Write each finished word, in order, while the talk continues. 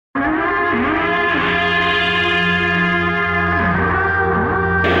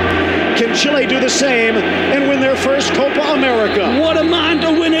Chile do the same and win their first Copa America. What a mind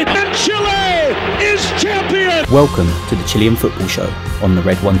to win it. And Chile is champion. Welcome to the Chilean Football Show on the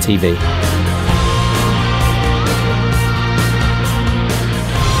Red One TV.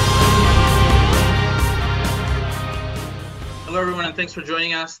 Hello everyone, and thanks for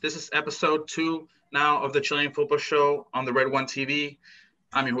joining us. This is episode 2 now of the Chilean Football Show on the Red One TV.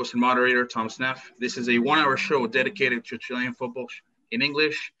 I'm your host and moderator, Tom Sneff. This is a 1-hour show dedicated to Chilean football in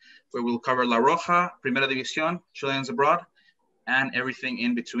English, where we'll cover La Roja, Primera Division, Chileans Abroad, and everything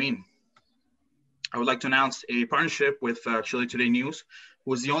in between. I would like to announce a partnership with Chile Today News,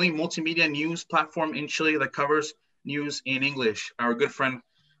 who is the only multimedia news platform in Chile that covers news in English. Our good friend,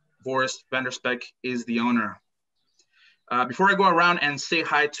 Boris van der Spek, is the owner. Before I go around and say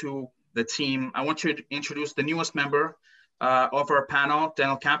hi to the team, I want to introduce the newest member of our panel,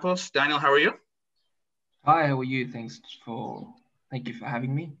 Daniel Campos. Daniel, how are you? Hi, how are you? Thank you for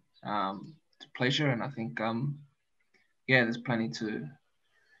having me. It's a pleasure, and I think there's plenty to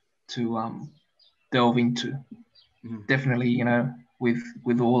delve into. Mm-hmm. Definitely, with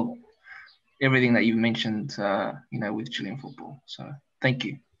everything that you've mentioned, with Chilean football. So thank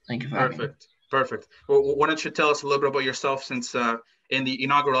you for having me. Perfect. Well, why don't you tell us a little bit about yourself, since in the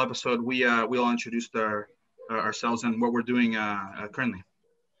inaugural episode we all introduced ourselves and what we're doing currently.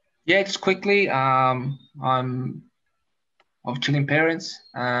 Yeah, just quickly, I'm of Chilean parents,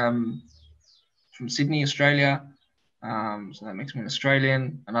 from Sydney, Australia. So that makes me an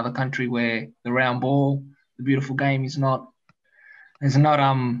Australian. Another country where the round ball, the beautiful game, is not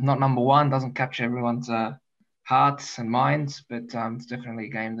number one. Doesn't capture everyone's hearts and minds, but it's definitely a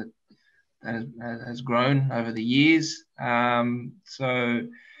game that has grown over the years. So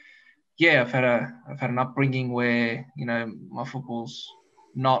yeah, I've had an upbringing where my football's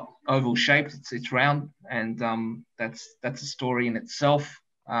not oval shaped; it's round, and that's a story in itself.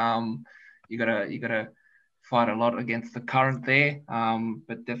 You gotta fight a lot against the current there,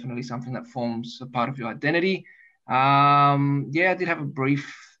 but definitely something that forms a part of your identity. I did have a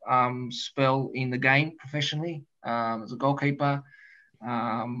brief spell in the game professionally as a goalkeeper.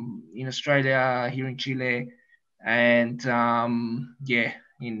 In Australia, here in Chile, and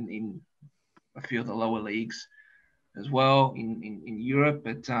in a few of the lower leagues as well in Europe.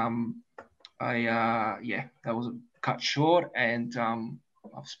 But that was cut short, and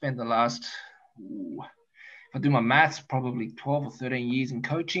I've spent the last, if I do my maths, probably 12 or 13 years in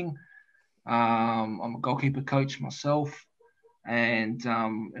coaching. I'm a goalkeeper coach myself, and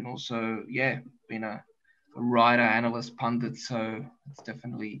also been a writer, analyst, pundit. So it's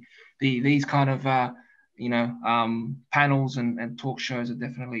definitely these kind of panels and talk shows are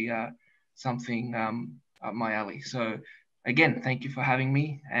definitely something up my alley. So again, thank you for having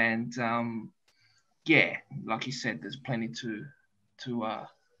me. And like you said, there's plenty to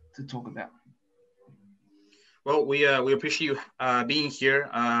talk about. Well, we appreciate you being here.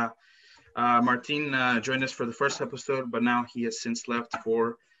 Martin joined us for the first episode, but now he has since left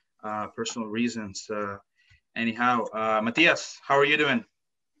for personal reasons. Anyhow, Matias, how are you doing?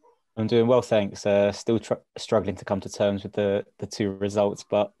 I'm doing well, thanks. Still struggling to come to terms with the two results,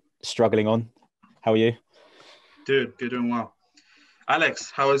 but struggling on. How are you? Dude, you're doing well. Alex,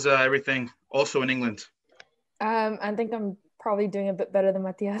 how is everything also in England? I think I'm probably doing a bit better than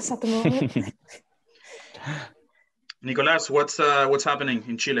Matias at the moment. Nicolas, what's happening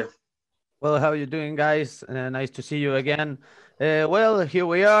in Chile? Well, how are you doing, guys? Nice to see you again. Well, here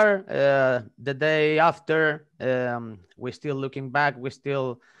we are, the day after. We're still looking back. We're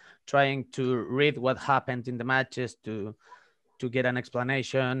still trying to read what happened in the matches to get an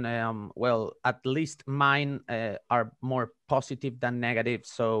explanation. Well, at least mine are more positive than negative.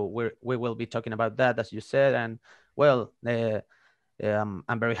 So we will be talking about that, as you said. And well,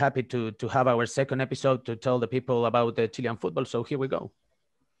 I'm very happy to have our second episode to tell the people about the Chilean football. So here we go.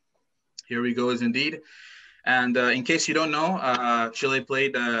 Here we go, is indeed. And in case you don't know, Chile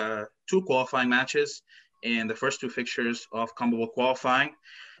played 2 qualifying matches in the first 2 fixtures of CONMEBOL qualifying.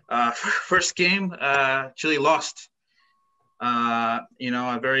 First game, Chile lost. A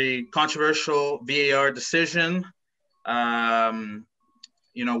very controversial VAR decision. What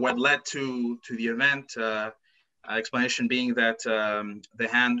led to the event. Explanation being that the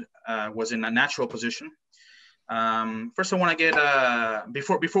hand was in a natural position. First, I want to get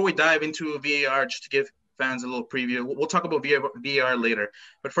before we dive into VAR, just to give fans a little preview. We'll talk about VAR later,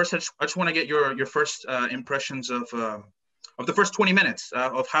 but first, I just want to get your first impressions of the first 20 minutes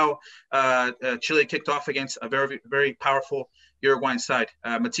of how Chile kicked off against a very, very powerful Uruguayan side.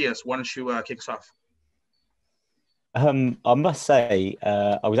 Matias, why don't you kick us off? I must say,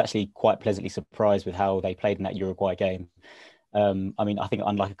 I was actually quite pleasantly surprised with how they played in that Uruguay game. I mean, I think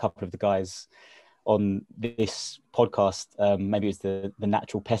unlike a couple of the guys on this podcast, maybe it was the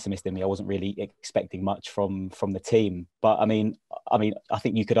natural pessimist in me. I wasn't really expecting much from the team. But I mean, I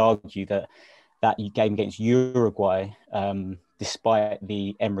think you could argue that game against Uruguay, despite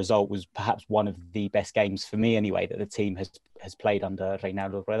the end result, was perhaps one of the best games for me anyway that the team has played under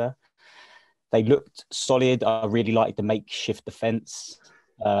Reinaldo Rueda. They looked solid. I really liked the makeshift defence,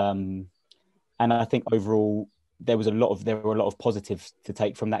 and I think overall there were a lot of positives to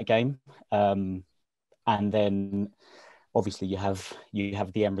take from that game. And then obviously you have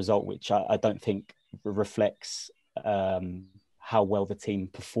the end result, which I don't think reflects how well the team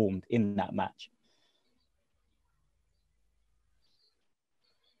performed in that match.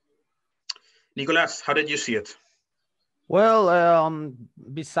 Nicolas, how did you see it? Well,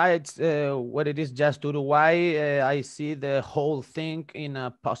 besides what it is just Uruguay, I see the whole thing in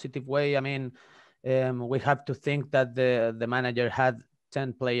a positive way. I mean, we have to think that the manager had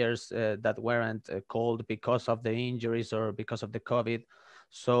 10 players that weren't called because of the injuries or because of the COVID.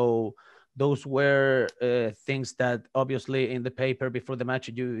 So those were things that obviously in the paper before the match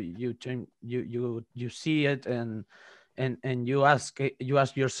you see it and you ask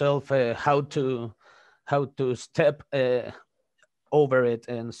yourself how to step over it.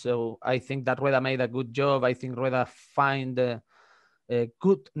 And so I think that Rueda made a good job. I think Rueda find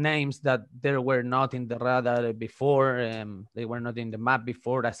good names that there were not in the radar before. They were not in the map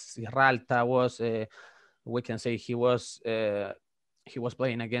before, as Giralta was. We can say he was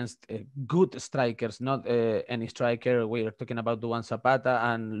playing against good strikers, not any striker. We are talking about Duan Zapata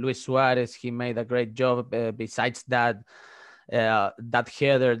and Luis Suarez. He made a great job. Besides that, that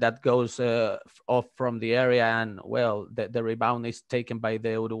header that goes off from the area, and well, the rebound is taken by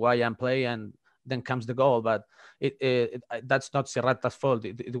the Uruguayan play, and then comes the goal. But that's not Serrata's fault.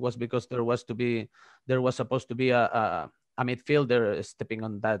 It was because there was supposed to be a midfielder stepping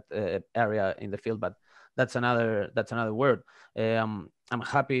on that area in the field, but that's another word. I'm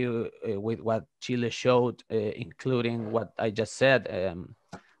happy with what Chile showed, including what I just said.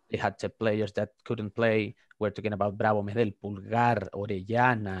 They had 10 players that couldn't play. We're talking about Bravo, Medel, Pulgar,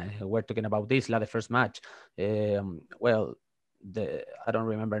 Orellana. We're talking about Isla, the first match. Well, I don't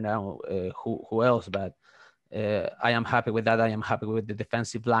remember now who else, but I am happy with that. I am happy with the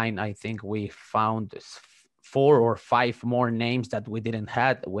defensive line. I think we found 4 or 5 more names that we didn't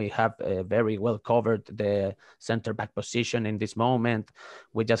have. We have very well covered the center back position in this moment.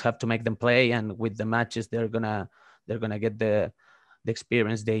 We just have to make them play, and with the matches, they're gonna get the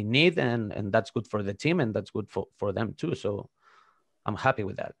experience they need, and that's good for the team, and that's good for them too. So I'm happy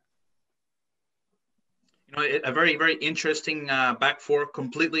with that. You know, a very, very interesting back four,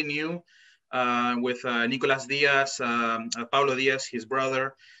 completely new, with Nicolas Diaz, Pablo Diaz, his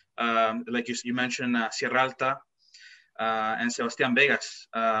brother, like you mentioned, Sierralta, and Sebastián Vegas.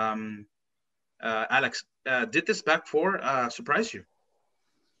 Alex, did this back four surprise you?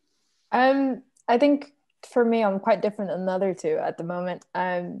 I think for me, I'm quite different than the other two at the moment.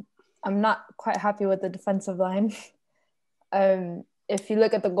 I'm not quite happy with the defensive line. If you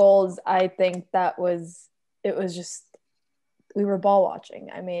look at the goals, I think it was just, we were ball watching.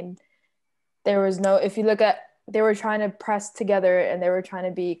 I mean, there was no, if you look at, they were trying to press together and they were trying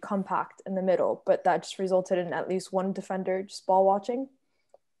to be compact in the middle, but that just resulted in at least one defender just ball watching.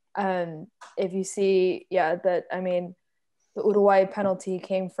 If you see, the Uruguay penalty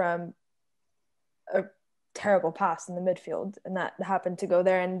came from a terrible pass in the midfield, and that happened to go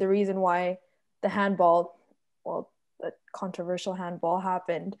there. And the reason why the controversial handball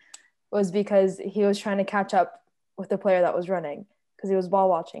happened was because he was trying to catch up with the player that was running, because he was ball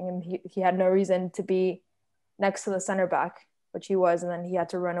watching and he had no reason to be next to the center back, which he was, and then he had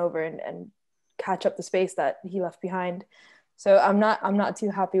to run over and catch up the space that he left behind. So I'm not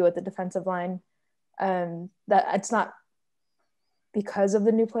too happy with the defensive line. That it's not because of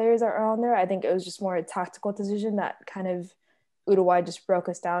the new players that are on there. I think it was just more a tactical decision that kind of Uruguay just broke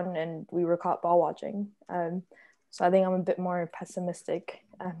us down and we were caught ball watching. So I think I'm a bit more pessimistic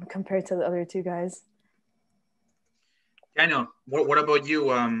compared to the other two guys. Daniel, what about you?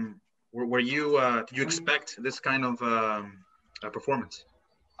 Were you did you expect this kind of performance?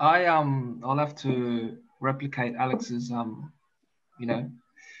 I'll have to replicate Alex's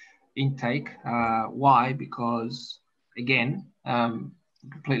intake. Why? Because again,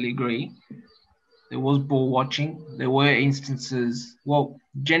 completely agree. There was ball watching. There were instances. Well,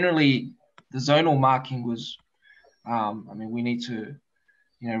 generally, the zonal marking was. We need to,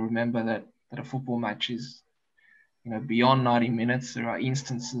 remember that a football match is, beyond 90 minutes. There are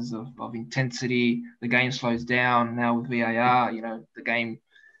instances of intensity. The game slows down now with VAR. The game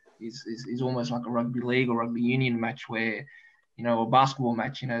is almost like a rugby league or rugby union match where, a basketball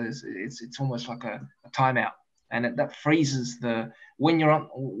match, it's almost like a timeout, and that freezes when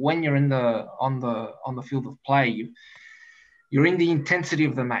you're in on the field of play, you're in the intensity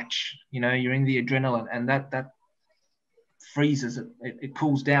of the match, you're in the adrenaline, and that freezes it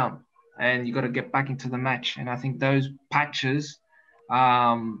cools down, and you got to get back into the match. And I think those patches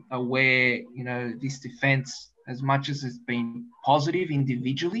are where this defense, as much as it's been positive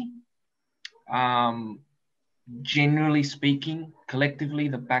individually, generally speaking, collectively,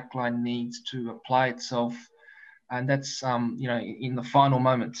 the backline needs to apply itself, and that's in the final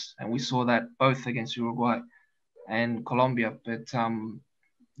moments. And we saw that both against Uruguay and Colombia. But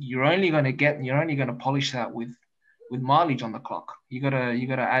you're only going to polish that with mileage on the clock. You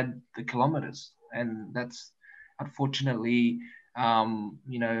gotta add the kilometers, and that's unfortunately,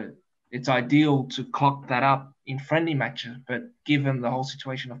 it's ideal to clock that up in friendly matches. But given the whole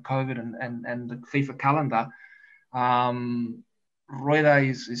situation of COVID and the FIFA calendar, Rueda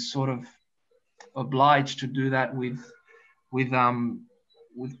is sort of obliged to do that with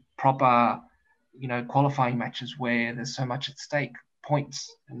proper, qualifying matches where there's so much at stake,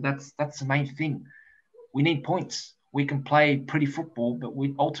 points, and that's the main thing. We need points. We can play pretty football, but we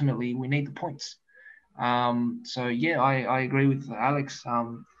need the points. So yeah, I agree with Alex.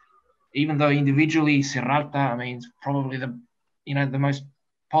 Even though individually Serralta, it's probably the most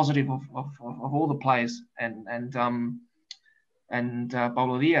positive of all the players, and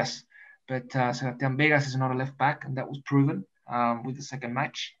Paulo Diaz, but Sebastián Vegas is not a left back, and that was proven with the second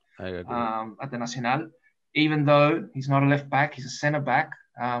match at the Nacional. Even though he's not a left back, he's a centre back.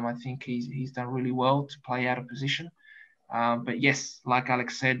 I think he's done really well to play out of position. But yes, like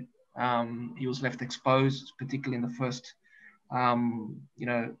Alex said, he was left exposed, particularly in the first,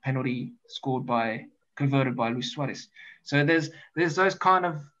 penalty converted by Luis Suarez. So there's those kind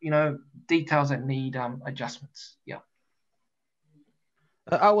of, details that need adjustments. Yeah.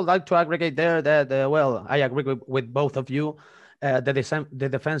 I would like to aggregate there that, I agree with both of you. The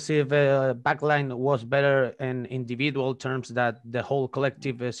defensive backline was better in individual terms than the whole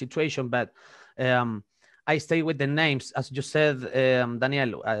collective situation, but I stay with the names. As you said,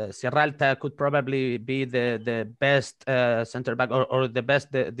 Daniel, Serralta could probably be the best center back or the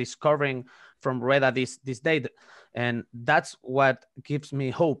best discovering from Rueda this date. And that's what gives me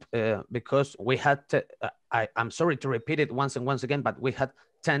hope, because we had to, I'm sorry to repeat it once and once again, but we had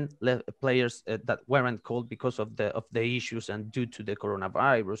 10 players that weren't called because of the issues and due to the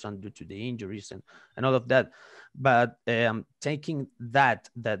coronavirus and due to the injuries and all of that. But taking that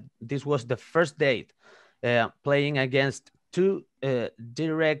this was the first date, playing against two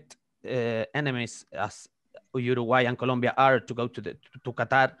direct enemies as Uruguay and Colombia are to go to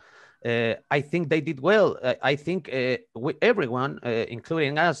Qatar. I think they did well. I think everyone,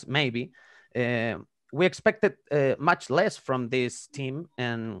 including us, maybe, we expected much less from this team,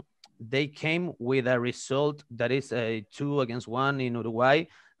 and they came with a result that is a 2-1 in Uruguay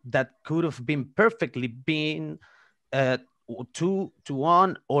that could have been perfectly 2-1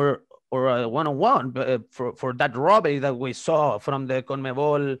 or a 1-1 for that robbery that we saw from the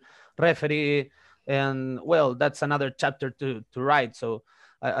CONMEBOL referee. And well, that's another chapter to write. So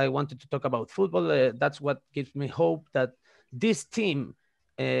I wanted to talk about football. That's what gives me hope that this team,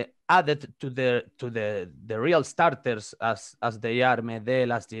 added to the real starters as they are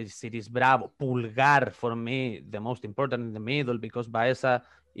Medel, as Ciris Bravo, Pulgar, for me the most important in the middle, because Baeza,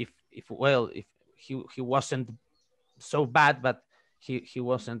 if he wasn't so bad, but he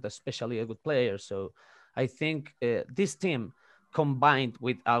wasn't especially a good player. So I think this team combined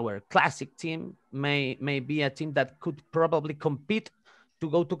with our classic team may be a team that could probably compete to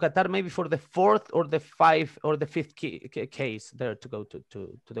go to Qatar, maybe for the 4th or the 5th or the 5th case there to go to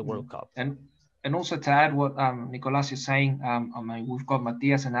the World Cup. And also to add what Nicolas is saying, we've got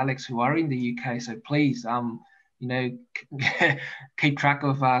Matias and Alex who are in the UK, so please, keep track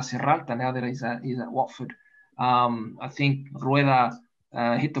of Serralta now that he's at Watford. I think Rueda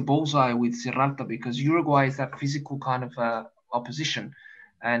hit the bullseye with Serralta because Uruguay is that physical kind of opposition,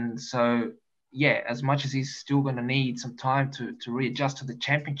 and so yeah, as much as he's still going to need some time to readjust to the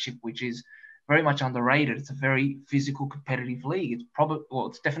championship, which is very much underrated. It's a very physical, competitive league.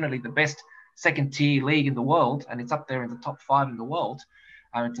 It's definitely the best second-tier league in the world, and it's up there in the top 5 in the world.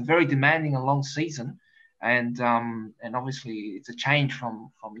 It's a very demanding and long season, and obviously it's a change from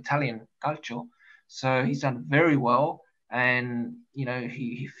Italian calcio. So he's done very well, and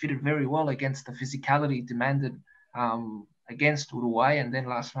he fitted very well against the physicality demanded against Uruguay, and then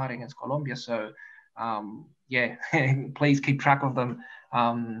last night against Colombia. So yeah, please keep track of them,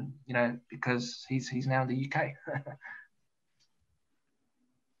 because he's now in the UK.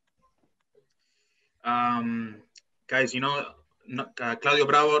 Guys, Claudio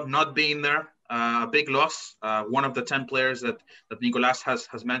Bravo not being there, a big loss. One of the 10 players that Nicolas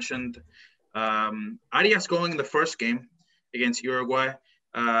has mentioned. Arias going in the first game against Uruguay,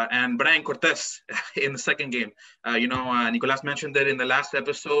 and Brian Cortes in the second game. Nicolas mentioned it in the last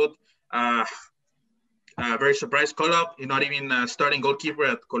episode. Very surprised call-up. He's not even starting goalkeeper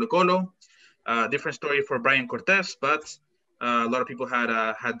at Colo-Colo. Different story for Brian Cortes, but a lot of people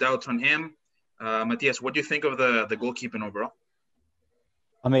had doubts on him. Matias, what do you think of the goalkeeping overall?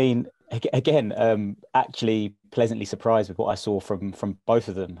 I mean, again, actually pleasantly surprised with what I saw from both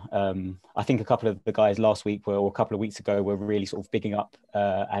of them. I think a couple of the guys last week or a couple of weeks ago were really sort of bigging up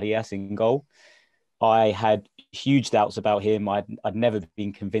Arias in goal. I had huge doubts about him. I'd never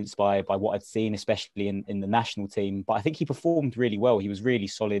been convinced by what I'd seen, especially in the national team. But I think he performed really well. He was really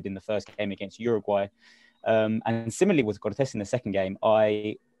solid in the first game against Uruguay. And similarly with Cortes in the second game,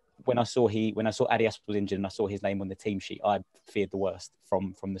 when I saw Arias was injured and I saw his name on the team sheet, I feared the worst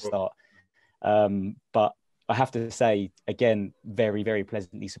from the start. But I have to say, again, very, very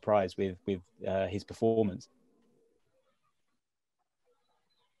pleasantly surprised with his performance.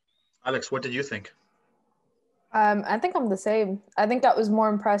 Alex, what did you think? I think I'm the same. I think I was more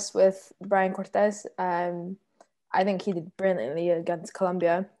impressed with Brian Cortes. I think he did brilliantly against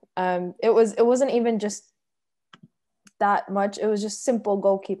Colombia. It wasn't even just that much. It was just simple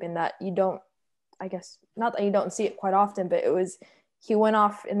goalkeeping that you don't, I guess, not that you don't see it quite often, but he went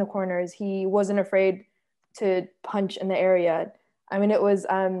off in the corners. He wasn't afraid to punch in the area. I mean, it was,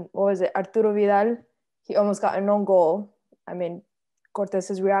 what was it, Arturo Vidal? He almost got an own goal. I mean,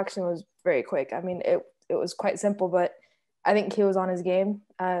 Cortes' reaction was very quick. I mean, it was quite simple, but I think he was on his game.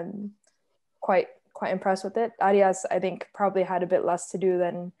 Quite impressed with it. Arias, I think, probably had a bit less to do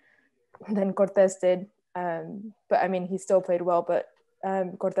than Cortes did. But I mean, he still played well, but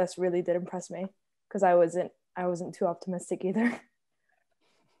Cortes really did impress me because I wasn't too optimistic either.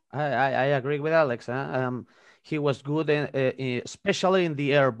 I agree with Alex. He was good, especially in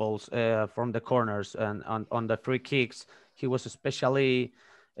the air balls from the corners and on the free kicks. He was especially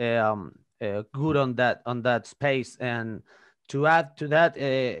good on that space. And to add to that,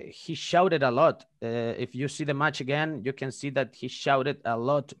 he shouted a lot. If you see the match again, you can see that he shouted a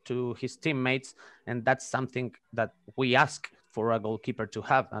lot to his teammates, and that's something that we ask for a goalkeeper to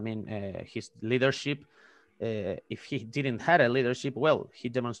have. I mean, his leadership. If he didn't have a leadership, well, he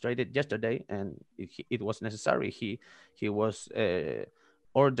demonstrated yesterday, and it was necessary. He was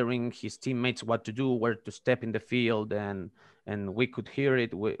ordering his teammates what to do, where to step in the field, and we could hear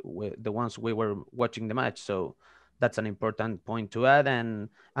it with the ones we were watching the match. So that's an important point to add, and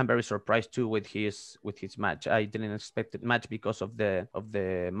I'm very surprised too with his match. I didn't expect it much because of the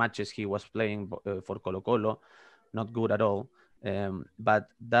matches he was playing for Colo-Colo, not good at all. But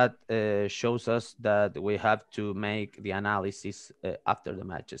that shows us that we have to make the analysis after the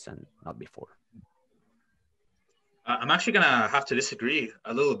matches and not before. I'm actually going to have to disagree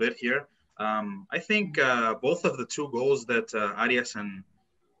a little bit here. I think both of the two goals that Arias and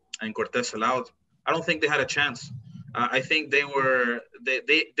Cortes allowed, I don't think they had a chance. I think they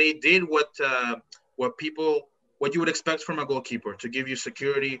did what you would expect from a goalkeeper, to give you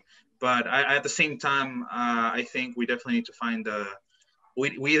security. But at the same time, I think we definitely need to find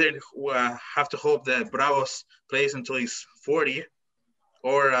we either have to hope that Bravos plays until he's 40,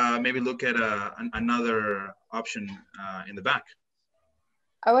 or maybe look at another option in the back.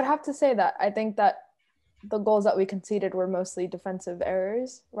 I would have to say that I think that the goals that we conceded were mostly defensive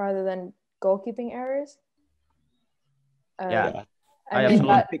errors rather than goalkeeping errors. I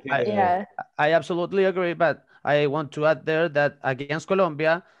absolutely agree, but I want to add there that against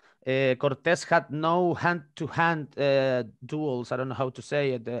Colombia, Cortes had no hand-to-hand duels, I don't know how to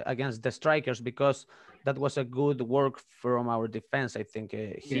say it, against the strikers, because that was a good work from our defense. I think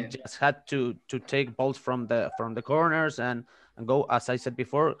he just had to take balls from the corners and go. As I said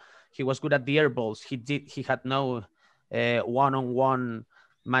before, he was good at the air balls. He had no one-on-one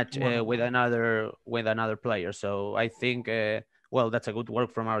match with another player. So I think well, that's a good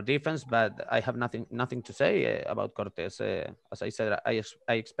work from our defense, but I have nothing to say about Cortes. As I said, I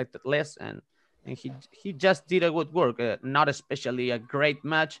expected less, and he just did a good work. Not especially a great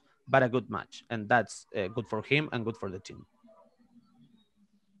match, but a good match, and that's good for him and good for the team.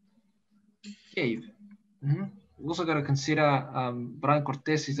 Yeah, we also got to consider Brian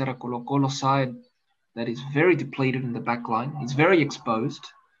Cortes is at a Colo-Colo side that is very depleted in the back line. He's very exposed,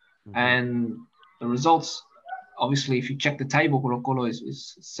 and the results. Obviously, if you check the table, Colo-Colo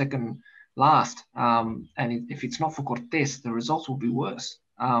is second last. And if it's not for Cortes, the results will be worse.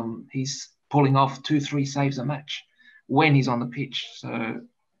 He's pulling off 2-3 saves a match when he's on the pitch. So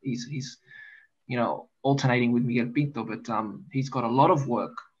he's alternating with Miguel Pinto, but he's got a lot of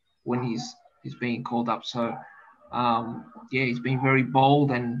work when he's being called up. So he's been very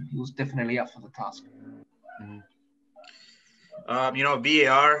bold, and he was definitely up for the task.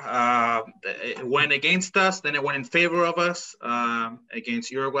 VAR went against us, then it went in favor of us.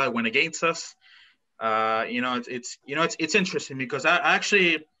 Against Uruguay, it went against us. It's interesting because I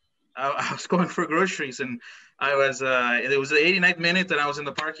was going for groceries, and I was it was the 89th minute, and I was in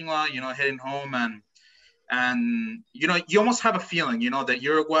the parking lot, heading home, and you almost have a feeling, that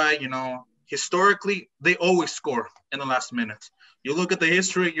Uruguay, historically they always score in the last minute. You look at the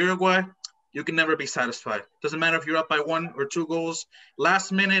history of Uruguay, you can never be satisfied. Doesn't matter if you're up by 1 or 2 goals.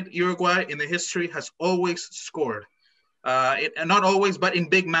 Last minute, Uruguay in the history has always scored. And not always, but in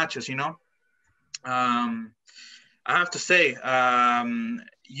big matches, I have to say,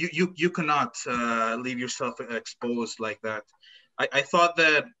 you cannot leave yourself exposed like that. I thought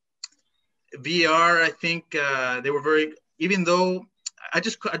that VAR, I think they were very, even though I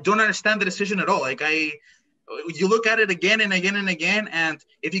don't understand the decision at all. You look at it again and again and again, and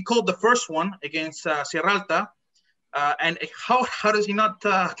if he called the first one against Sierra Alta, and how does he not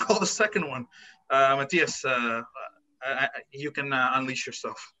call the second one? Matias, you can unleash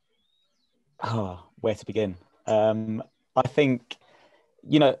yourself. Where to begin? I think,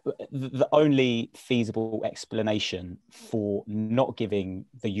 the only feasible explanation for not giving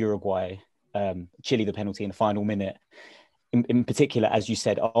the Chile the penalty in the final minute, in particular, as you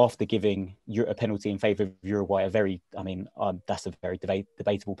said, after giving a penalty in favour of Uruguay, that's a very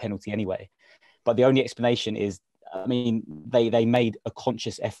debatable penalty anyway. But the only explanation is, they made a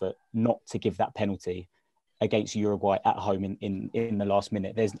conscious effort not to give that penalty against Uruguay at home in the last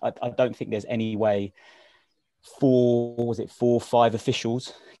minute. I don't think there's any way 4 or 5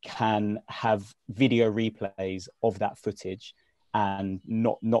 officials can have video replays of that footage and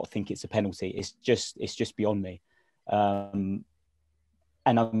not think it's a penalty. It's just beyond me. And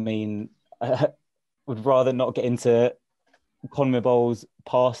would rather not get into CONMEBOL's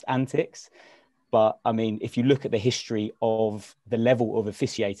past antics, but if you look at the history of the level of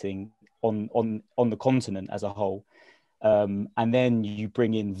officiating on the continent as a whole, and then you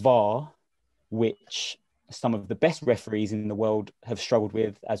bring in VAR, which some of the best referees in the world have struggled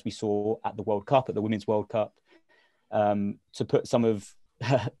with, as we saw at the World Cup, at the Women's World Cup, to put some of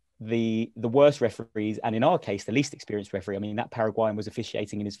the worst referees, and in our case, the least experienced referee. That Paraguayan was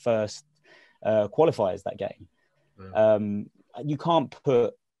officiating in his first qualifiers that game. You can't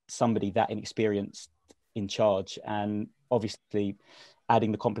put somebody that inexperienced in charge, and obviously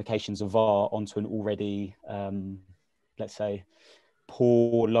adding the complications of VAR onto an already, let's say,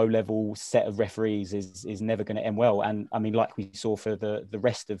 poor, low-level set of referees is never going to end well. And like we saw for the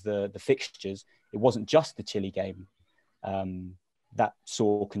rest of the fixtures, it wasn't just the Chile game that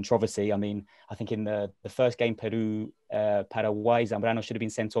saw controversy. I think in the first game, Paraguay, Zambrano should have been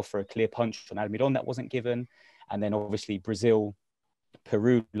sent off for a clear punch from Almiron that wasn't given. And then obviously Brazil,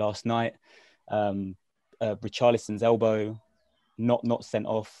 Peru last night, Richarlison's elbow, not sent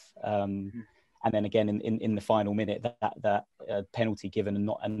off. And then again in the final minute, that penalty given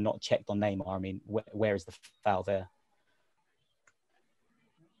and not checked on Neymar. Where is the foul there?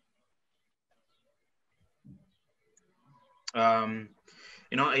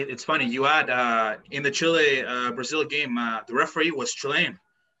 It's funny. You had in the Chile Brazil game, the referee was Chilean,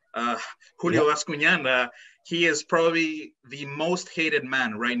 Julio Bascuñán. He is probably the most hated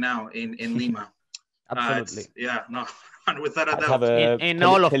man right now in Lima. Absolutely. Without a doubt. In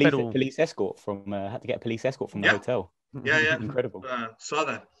all of Peru. Police escort from had to get a police escort from the hotel. Yeah. Incredible. Saw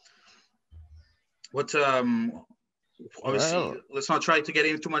that. What obviously, let's not try to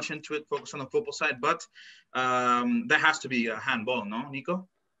get too much into it. Focus on the football side, but there has to be a handball, no, Nico?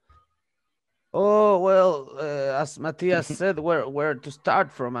 Oh well, as Matias said, where to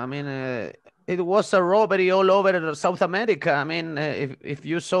start from? It was a robbery all over South America. If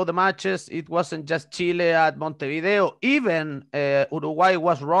you saw the matches, it wasn't just Chile at Montevideo. Even Uruguay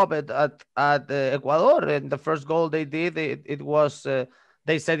was robbed at Ecuador. And the first goal they did, it was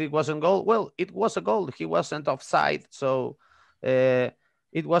they said it wasn't goal. Well, it was a goal. He wasn't offside, so it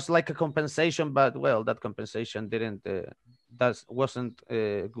was like a compensation. But well, that compensation wasn't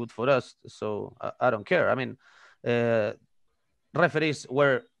good for us. So I don't care. Referees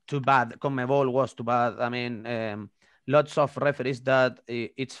were too bad. CONMEBOL was too bad. Lots of referees that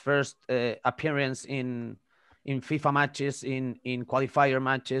its first appearance in FIFA matches, in qualifier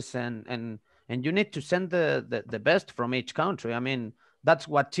matches, and you need to send the best from each country. That's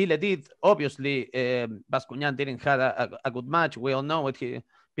what Chile did. Obviously, Bascuñán didn't have a good match. We all know it.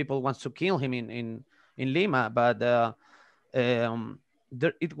 People want to kill him in Lima, but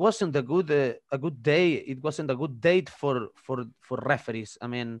it wasn't a good day. It wasn't a good date for referees. I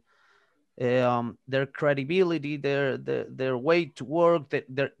mean, their credibility, their way to work,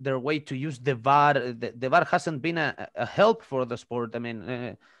 their way to use the VAR. The VAR hasn't been a help for the sport. I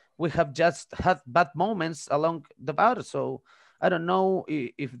mean, we have just had bad moments along the VAR. So I don't know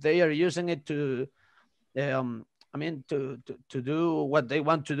if they are using it to, to do what they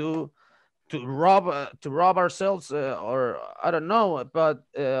want to do, to rob ourselves, or I don't know. But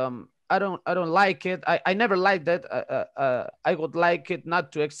I don't like it. I never liked it. I would like it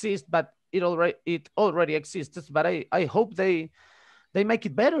not to exist, but it already exists. But I hope they make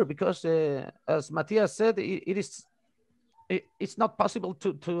it better, because as Matias said, it's not possible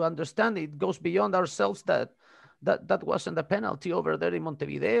to understand. It goes beyond ourselves that wasn't a penalty over there in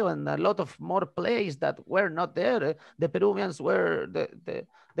Montevideo, and a lot of more plays that were not there. The Peruvians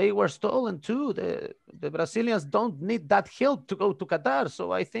they were stolen too. The Brazilians don't need that help to go to Qatar.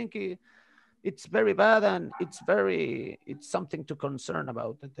 So I think it's very bad, and it's something to concern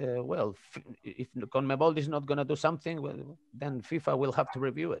about. Well, if CONMEBOL is not going to do something, well, then FIFA will have to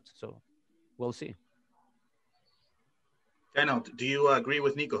review it. So we'll see. Daniel, do you agree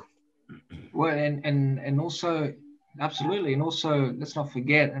with Nico? Well, and also, absolutely, and also let's not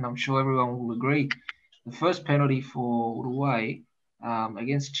forget, and I'm sure everyone will agree, the first penalty for Uruguay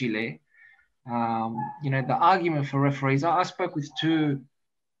against Chile. The argument for referees. I spoke with two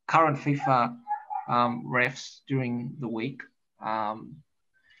current FIFA refs during the week.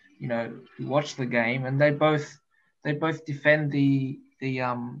 We watched the game, and they both defend the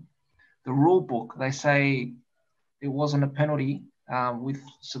rule book. They say it wasn't a penalty with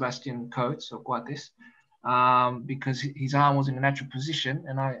Sebastian Coates or Cortes because his arm was in a natural position.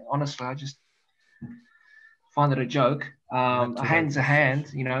 And I just find it a joke. A hand's a hand,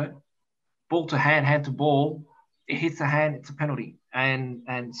 ball to hand to ball. It hits the hand, it's a penalty.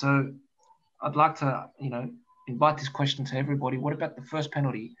 And so I'd like to, invite this question to everybody. What about the first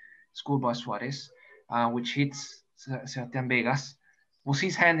penalty scored by Suarez, which hits Sebastian Vegas? Was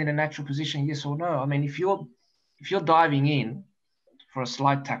his hand in a natural position, yes or no? I mean, if you're diving in for a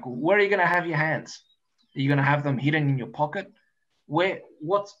slide tackle, where are you going to have your hands? Are you going to have them hidden in your pocket?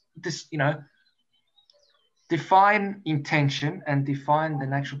 What's this, define intention and define the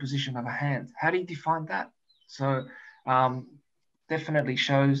natural position of a hand. How do you define that? So definitely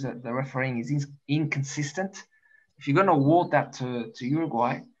shows that the refereeing is inconsistent. If you're going to award that to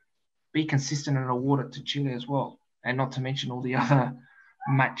Uruguay, be consistent and award it to Chile as well. And not to mention all the other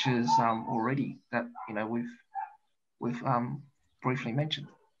matches already that, we've briefly mentioned.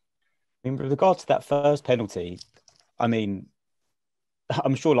 I mean, with regard to that first penalty, I mean,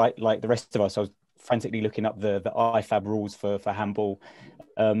 I'm sure like the rest of us, I was frantically looking up the IFAB rules for handball.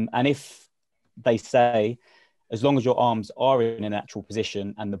 And if they say, as long as your arms are in a natural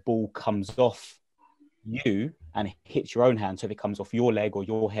position and the ball comes off you and hits your own hand, so if it comes off your leg or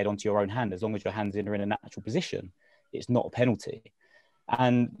your head onto your own hand, as long as your hands are in a natural position, it's not a penalty.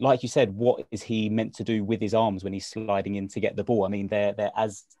 And like you said, what is he meant to do with his arms when he's sliding in to get the ball? I mean, they're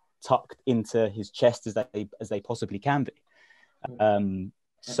as tucked into his chest as they possibly can be.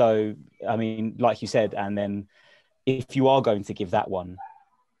 So, I mean, like you said, and then if you are going to give that one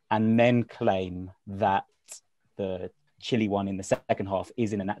and then claim that the Chile one in the second half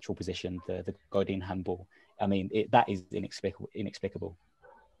is in a natural position, the Godin handball, I mean, that is inexplicable.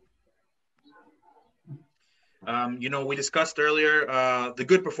 We discussed earlier the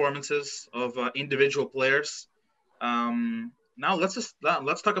good performances of individual players. Now let's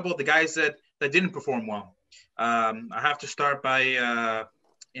talk about the guys that didn't perform well. I have to start by,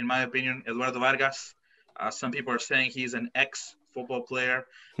 in my opinion, Eduardo Vargas. Some people are saying he's an ex-football player.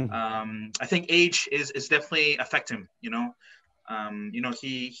 I think age is definitely affecting him.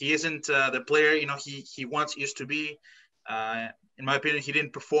 He isn't the player he once used to be. In my opinion, he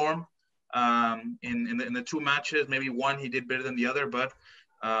didn't perform in the two matches. Maybe one he did better than the other, but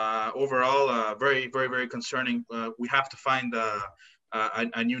overall, very, very, very concerning. We have to find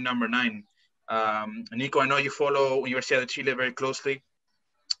a new number 9. Nico, I know you follow Universidad de Chile very closely,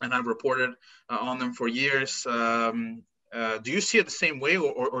 and I've reported on them for years. Do you see it the same way,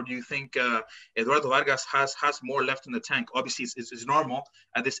 or do you think Eduardo Vargas has more left in the tank? Obviously, it's normal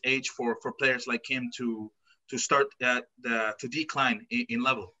at this age for players like him to start to decline in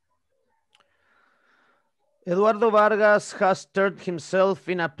level. Eduardo Vargas has turned himself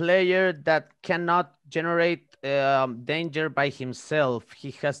in a player that cannot generate danger by himself.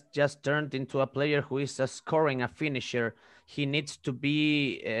 He has just turned into a player who is a finisher. He needs to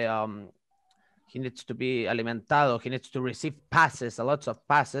be alimentado. He needs to receive passes, lots of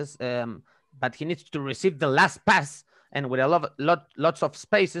passes, but he needs to receive the last pass and with lots of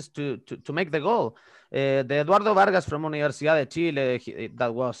spaces to make the goal. The Eduardo Vargas from Universidad de Chile,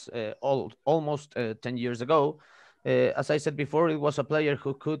 that was almost 10 years ago. As I said before, it was a player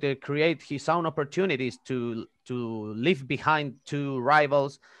who could create his own opportunities to leave behind two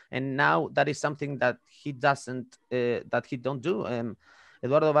rivals, and now that is something that he don't do.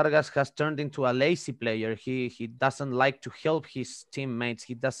 Eduardo Vargas has turned into a lazy player. He doesn't like to help his teammates.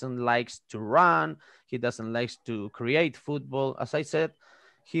 He doesn't like to run. He doesn't like to create football. As I said,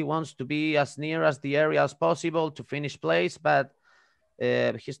 he wants to be as near as the area as possible to finish plays, but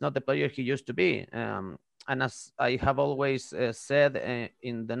he's not the player he used to be. And as I have always said,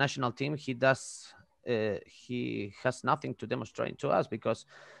 in the national team, he has nothing to demonstrate to us because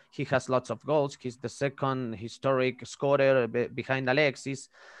he has lots of goals. He's the second historic scorer behind Alexis.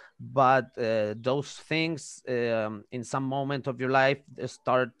 But those things in some moment of your life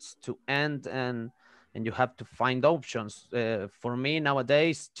starts to end, and you have to find options. For me,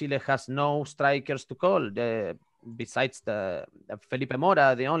 nowadays, Chile has no strikers to call. Besides the Felipe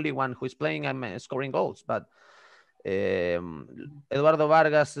Mora, the only one who is playing and scoring goals. But Eduardo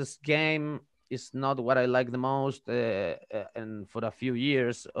Vargas's game is not what I like the most, and for a few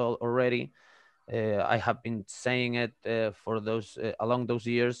years already, I have been saying it for those along those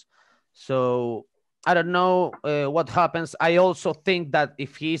years. So I don't know what happens. I also think that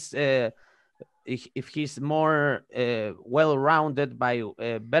if he's more well-rounded by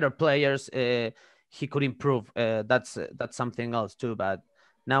better players, he could improve. That's something else too. But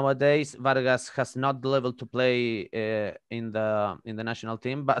nowadays, Vargas has not the level to play in the national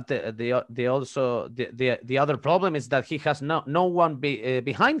team. But the other problem is that he has no one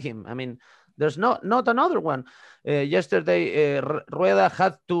behind him. I mean, there's not another one. Yesterday, Rueda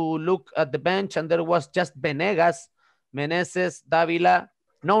had to look at the bench, and there was just Venegas, Meneses, Davila.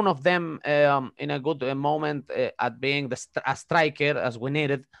 None of them in a good moment at being a striker as we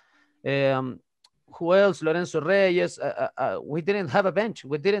needed. Who else? Lorenzo Reyes. We didn't have a bench.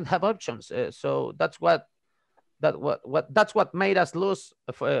 We didn't have options. So that's what made us lose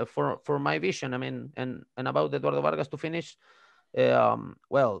for my vision. I mean, and about Eduardo Vargas to finish.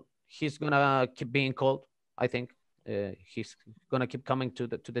 Well, he's gonna keep being called. I think he's gonna keep coming to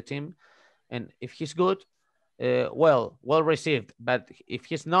the team, and if he's good, well received. But if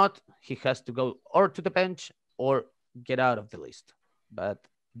he's not, he has to go or to the bench or get out of the list. But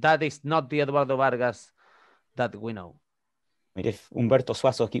that is not the Eduardo Vargas that we know. I mean, if Humberto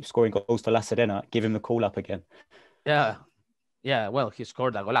Suazo keeps scoring goals for La Serena, give him the call up again. Yeah. Well, he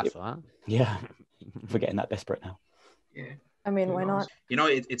scored a golazo, huh? Yeah, we're getting that desperate now. Yeah. I mean, why not? You know,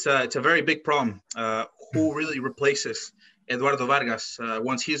 it's a very big problem. Who really replaces Eduardo Vargas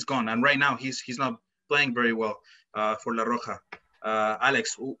once he's gone? And right now, he's not playing very well for La Roja.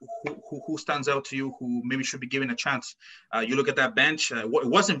 Alex, who stands out to you? Who maybe should be given a chance? You look at that bench. It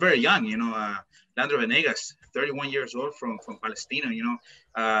wasn't very young, you know. Leandro Venegas, 31 years old from Palestina. You know,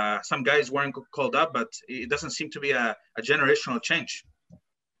 some guys weren't called up, but it doesn't seem to be a generational change.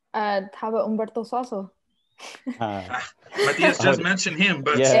 How about Humberto Suazo? Matias just mentioned him,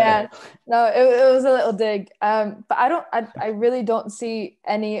 but yeah. No, it was a little dig. But I really don't see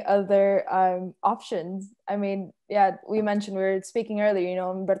any other options. I mean, yeah, we were speaking earlier, you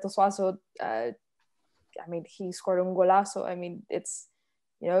know, Humberto Suazo, I mean, he scored un golazo. I mean, it's,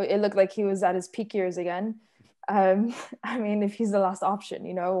 you know, it looked like he was at his peak years again. I mean, if he's the last option,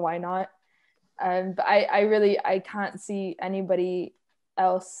 you know, why not? But I can't see anybody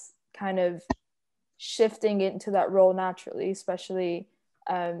else kind of shifting into that role naturally, especially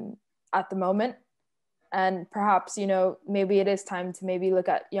at the moment. And perhaps, you know, maybe it is time to maybe look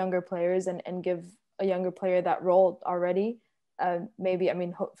at younger players and give a younger player that role already. Maybe, I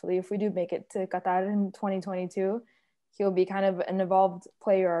mean, hopefully if we do make it to Qatar in 2022, he'll be kind of an evolved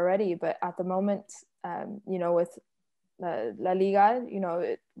player already. But at the moment, you know, with La Liga, you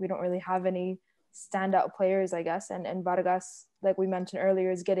know, we don't really have any standout players, I guess. And Vargas, like we mentioned earlier,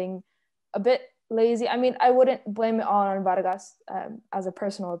 is getting a bit lazy. I mean, I wouldn't blame it all on Vargas as a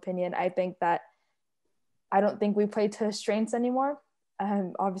personal opinion. I don't think we play to his strengths anymore.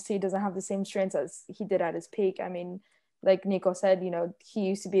 Obviously, he doesn't have the same strengths as he did at his peak. I mean, like Nico said, you know, he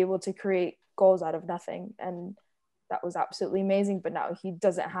used to be able to create goals out of nothing, and that was absolutely amazing. But now he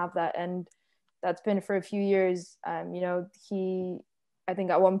doesn't have that, and that's been for a few years. You know, I think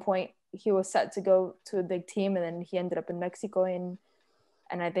at one point he was set to go to a big team, and then he ended up in Mexico, and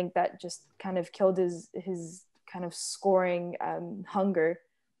I think that just kind of killed his kind of scoring hunger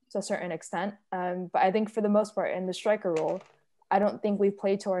to a certain extent. But I think for the most part in the striker role, I don't think we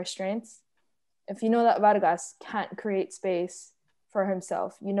play to our strengths. If you know that Vargas can't create space for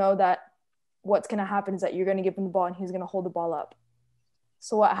himself, you know that what's going to happen is that you're going to give him the ball and he's going to hold the ball up.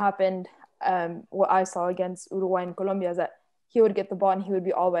 So what happened, what I saw against Uruguay and Colombia is that he would get the ball and he would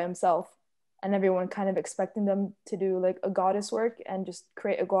be all by himself, and everyone kind of expecting them to do like a goddess work and just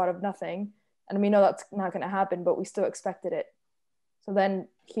create a god of nothing. And we know that's not going to happen, but we still expected it. So then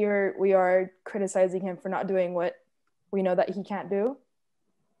here we are criticizing him for not doing what we know that he can't do.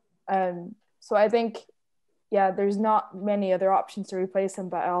 So I think, there's not many other options to replace him,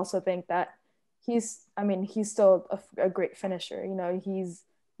 but I also think that he's still a great finisher. You know,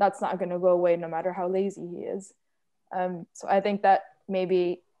 that's not going to go away no matter how lazy he is. So I think that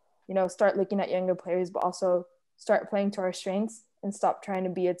maybe, you know, start looking at younger players, but also start playing to our strengths and stop trying to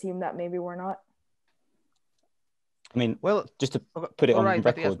be a team that maybe we're not. I mean, well, just to put it on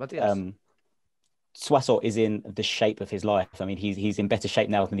record, Matias. Suazo is in the shape of his life. I mean, he's in better shape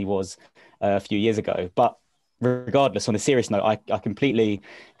now than he was a few years ago. But regardless, on a serious note, I completely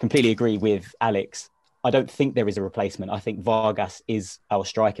agree with Alex. I don't think there is a replacement. I think Vargas is our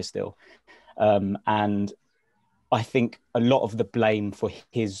striker still. And I think a lot of the blame for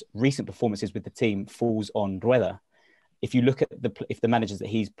his recent performances with the team falls on Rueda. If you look at the managers that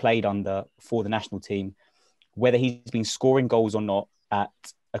he's played under for the national team, whether he's been scoring goals or not at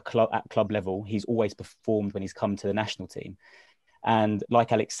club level, he's always performed when he's come to the national team. And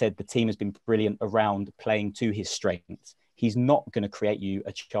like Alex said, the team has been brilliant around playing to his strengths. He's not going to create you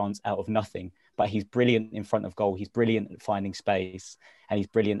a chance out of nothing, but he's brilliant in front of goal. He's brilliant at finding space, and he's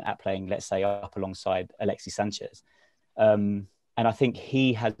brilliant at playing, let's say, up alongside Alexis Sanchez. And I think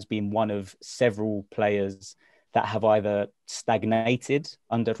he has been one of several players that have either stagnated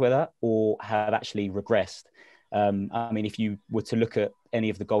under Rueda or have actually regressed. I mean, if you were to look at any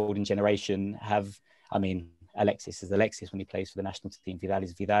of the golden generation, Alexis is Alexis when he plays for the national team. Vidal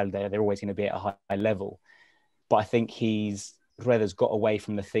is Vidal. They're always going to be at a high level. But I think Rueda's got away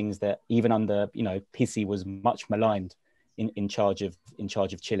from the things that even under, you know, Pizzi was much maligned in charge of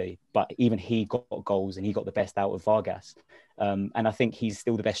Chile. But even he got goals and he got the best out of Vargas. And I think he's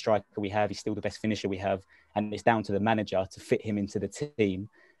still the best striker we have. He's still the best finisher we have. And it's down to the manager to fit him into the team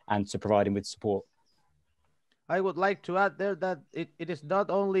and to provide him with support. I would like to add there that it is not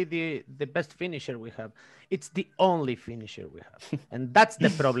only the best finisher we have, it's the only finisher we have. And that's the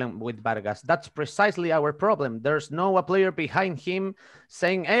problem with Vargas. That's precisely our problem. There's no a player behind him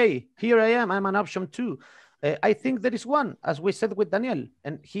saying, hey, here I am, I'm an option too. I think there is one, as we said with Daniel,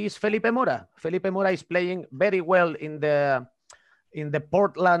 and he is Felipe Mora. Felipe Mora is playing very well in the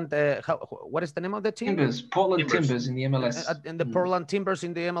Portland, what is the name of the team? Portland Timbers in the MLS. In the Portland Timbers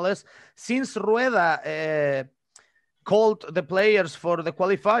in the MLS. Since Rueda called the players for the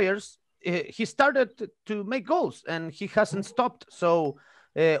qualifiers, he started to make goals and he hasn't stopped. So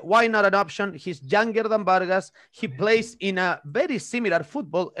why not an option? He's younger than Vargas. He plays in a very similar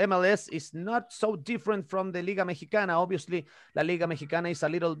football. MLS is not so different from the Liga Mexicana. Obviously, La Liga Mexicana is a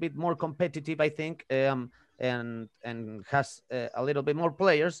little bit more competitive, I think, and has a little bit more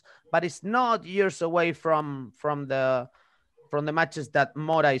players, but it's not years away from the matches that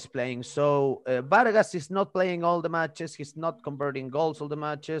Mora is playing. So Vargas is not playing all the matches. He's not converting goals all the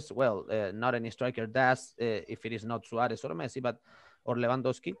matches. Well, not any striker does, if it is not Suarez or Messi, or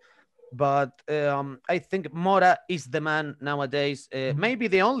Lewandowski. But I think Mora is the man nowadays, maybe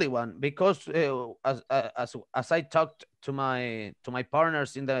the only one, because as I talked to my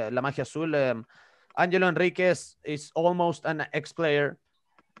partners in the La Magia Azul, Angelo Enriquez is almost an ex-player.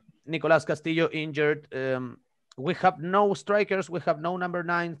 Nicolas Castillo injured. We have no strikers. We have no number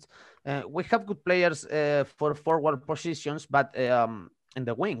 9s. We have good players for forward positions, but in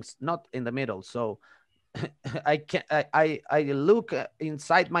the wings, not in the middle. So I look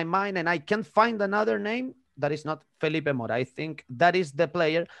inside my mind and I can't find another name that is not Felipe Mora. I think that is the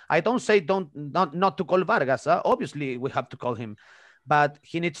player. I don't say not to call Vargas. Obviously, we have to call him. But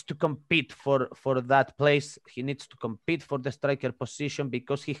he needs to compete for that place. He needs to compete for the striker position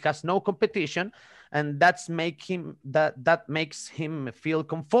because he has no competition, and that makes him feel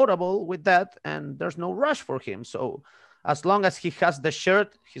comfortable with that, and there's no rush for him. So as long as he has the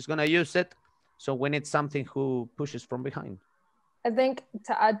shirt, he's gonna use it. So we need something who pushes from behind. I think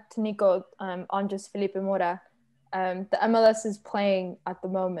to add to Nico on just Felipe Mora, the MLS is playing at the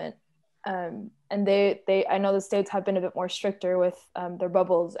moment. And they I know the States have been a bit more stricter with their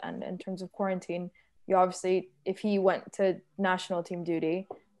bubbles and in terms of quarantine. You obviously, if he went to national team duty,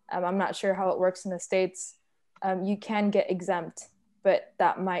 I'm not sure how it works in the States. You can get exempt, but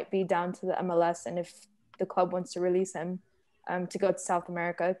that might be down to the MLS and if the club wants to release him to go to South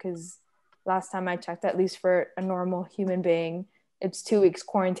America, because last time I checked, at least for a normal human being, it's 2 weeks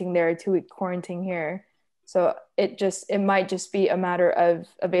quarantine there, 2 week quarantine here. So it might just be a matter of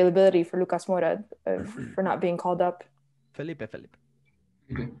availability for Lucas Moura for not being called up. Felipe.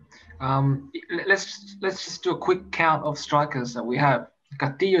 Okay. Let's just do a quick count of strikers that we have.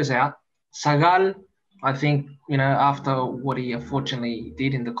 Castillo's out. Sagal, I think, after what he unfortunately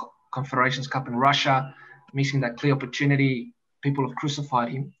did in the Confederations Cup in Russia, missing that clear opportunity, people have crucified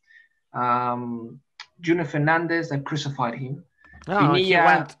him. Junior Fernandez, they've crucified him. No,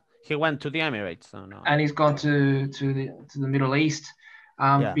 he went to the Emirates. So no. And he's gone to the Middle East.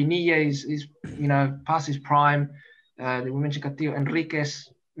 Pinilla is past his prime. We mentioned Castillo. Enriquez,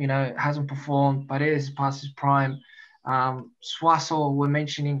 hasn't performed. Paredes is past his prime. Suazo, we're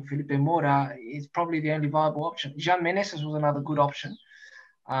mentioning. Felipe Mora is probably the only viable option. Jean Meneses was another good option.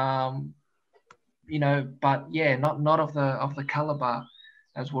 But yeah, not of the caliber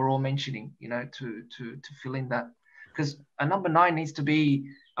as we're all mentioning, to fill in that. Because a number 9 needs to be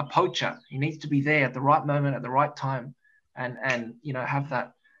a poacher. He needs to be there at the right moment, at the right time, and have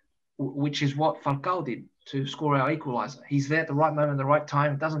that, which is what Falcao did to score our equalizer. He's there at the right moment, at the right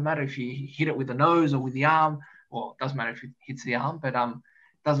time. It doesn't matter if he hit it with the nose or with the arm, or it doesn't matter if he hits the arm, but it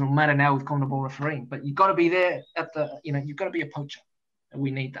doesn't matter now with CONMEBOL refereeing. But you've got to be there you've got to be a poacher, and we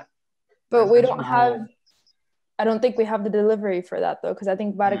need that. But we don't have. I don't think we have the delivery for that though, because I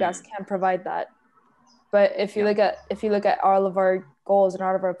think Vargas can provide that. But if you look at all of our goals and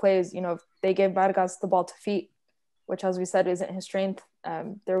all of our plays, they gave Vargas the ball to feet, which, as we said, isn't his strength.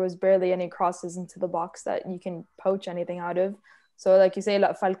 There was barely any crosses into the box that you can poach anything out of. So, like you say,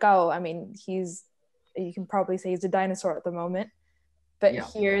 like Falcao, I mean, you can probably say he's a dinosaur at the moment. But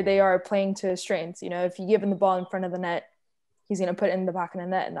here they are playing to his strengths. If you give him the ball in front of the net, he's going to put it in the back of the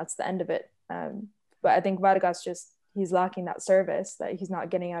net, and that's the end of it. But I think Vargas he's lacking that service that he's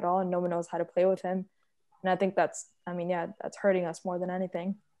not getting at all, and no one knows how to play with him. And I think that's hurting us more than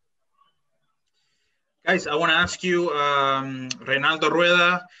anything. Guys, I want to ask you, Reinaldo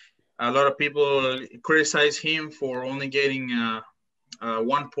Rueda, a lot of people criticize him for only getting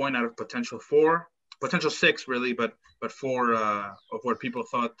 1 point out of potential 6 really, but 4 of what people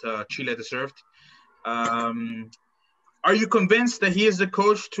thought Chile deserved. Are you convinced that he is the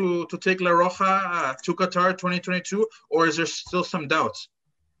coach to take La Roja to Qatar 2022, or is there still some doubts?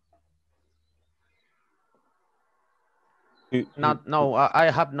 No,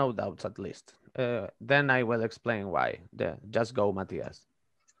 I have no doubts, at least. Then I will explain why. Just go, Matias.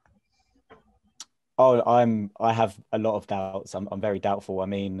 Oh, I have a lot of doubts. I'm very doubtful. I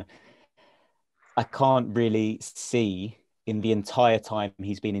mean, I can't really see, in the entire time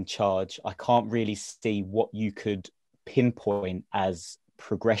he's been in charge, I can't really see what you could pinpoint as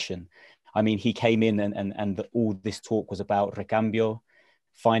progression. I mean, he came in and all this talk was about recambio,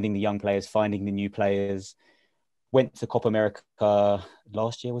 finding the young players, finding the new players. Went to Copa America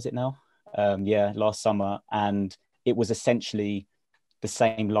last year, was it now? Last summer. And it was essentially the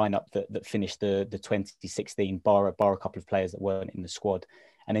same lineup that finished the 2016, bar a couple of players that weren't in the squad.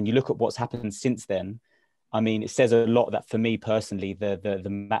 And then you look at what's happened since then. I mean, it says a lot that for me personally, the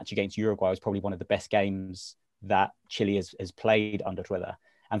match against Uruguay was probably one of the best games that Chile has played under Rueda.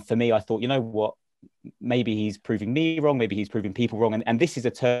 And for me, I thought, you know what? Maybe he's proving me wrong. Maybe he's proving people wrong. And this is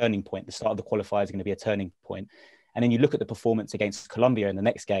a turning point. The start of the qualifiers is going to be a turning point. And then you look at the performance against Colombia in the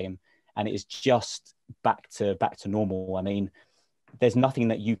next game, and it is just back to normal. I mean, there's nothing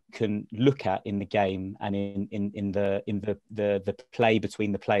that you can look at in the game and in the play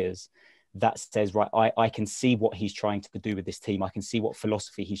between the players that says, right, I can see what he's trying to do with this team. I can see what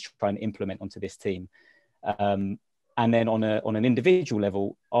philosophy he's trying to implement onto this team. And then on an individual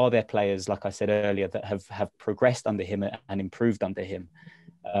level, are there players, like I said earlier, that have progressed under him and improved under him?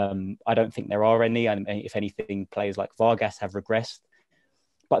 I don't think there are any. And if anything, players like Vargas have regressed.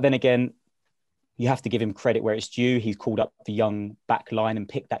 But then again, you have to give him credit where it's due. He's called up the young back line and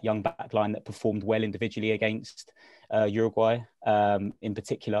picked that young back line that performed well individually against Uruguay in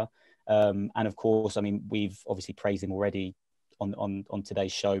particular. And of course, I mean, we've obviously praised him already on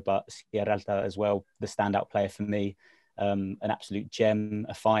today's show, but Sierralta as well, the standout player for me, an absolute gem,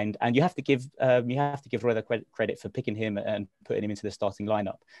 a find. And you have to give Rueda credit for picking him and putting him into the starting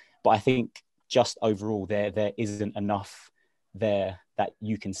lineup. But I think just overall there isn't enough there that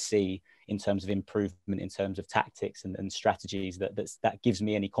you can see in terms of improvement, in terms of tactics and strategies that gives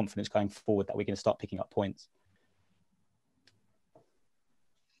me any confidence going forward that we're going to start picking up points.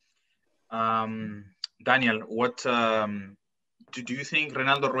 Daniel, what do you think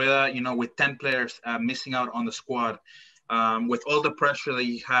Reinaldo Rueda, with 10 players missing out on the squad, with all the pressure that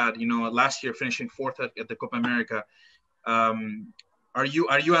he had, last year finishing 4th at the Copa America, are you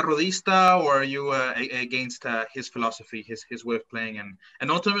a Rodista, or are you against his philosophy, his way of playing, and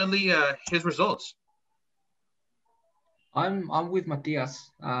ultimately his results? I'm with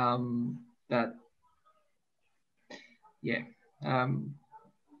Matias. That yeah.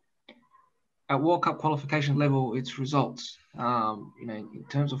 At World Cup qualification level, it's results. In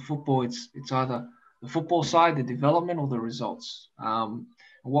terms of football, it's either the football side, the development, or the results.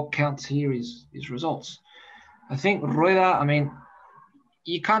 What counts here is results. I think Rueda. I mean,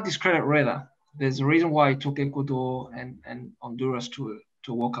 you can't discredit Rueda. There's a reason why he took Ecuador and Honduras to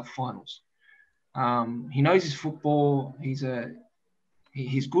World Cup finals. He knows his football. He's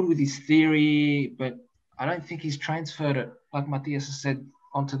good with his theory, but I don't think he's transferred it, like Matias has said,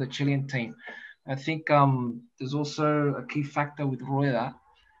 onto the Chilean team. I think there's also a key factor with Rueda,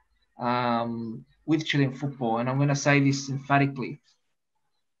 with Chilean football, and I'm going to say this emphatically,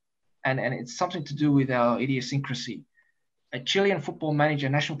 and it's something to do with our idiosyncrasy. A Chilean football manager,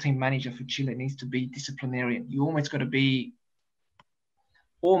 national team manager for Chile, needs to be disciplinarian. You almost got to be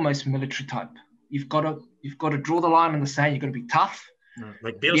almost military type. You've got to draw the line in the sand. You've got to be tough.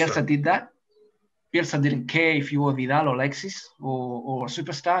 Like Bielsa did that. Bielsa didn't care if you were Vidal or Alexis or a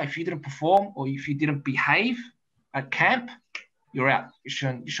superstar. If you didn't perform or if you didn't behave at camp, you're out.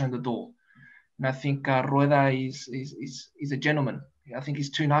 You're shown the door. And I think Rueda is a gentleman. I think he's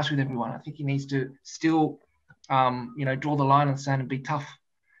too nice with everyone. I think he needs to still, draw the line in the sand and be tough.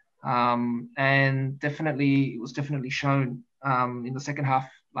 And definitely, it was definitely shown in the second half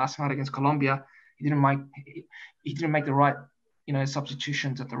last night against Colombia. He didn't make the right,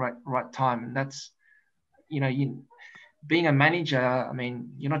 substitutions at the right time, and that's, being a manager. I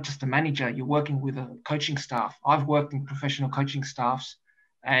mean, you're not just a manager. You're working with a coaching staff. I've worked in professional coaching staffs,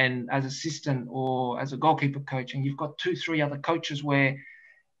 and as assistant or as a goalkeeper coach, and you've got 2-3 other coaches where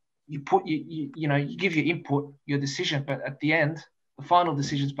you give your input, your decision, but at the end, the final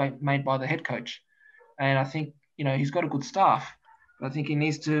decision is made by the head coach. And I think, he's got a good staff, but I think he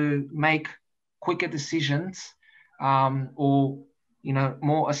needs to make quicker decisions, or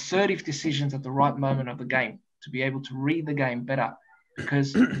more assertive decisions at the right moment of the game to be able to read the game better.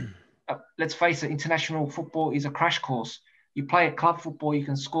 Because let's face it, international football is a crash course. You play at club football, you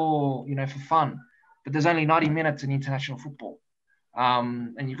can score, for fun, but there's only 90 minutes in international football,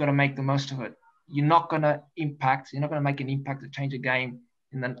 and you've got to make the most of it. You're not going to make an impact to change a game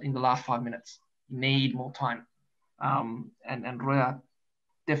in the last 5 minutes. You need more time, and Roja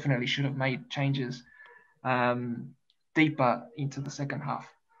definitely should have made changes deeper into the second half.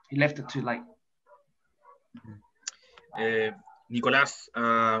 He left it too late. Nicolas,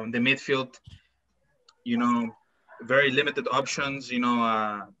 the midfield, very limited options.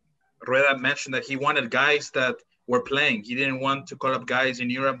 Rueda mentioned that he wanted guys that were playing. He didn't want to call up guys in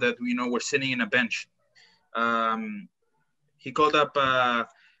Europe that, were sitting in a bench. He called up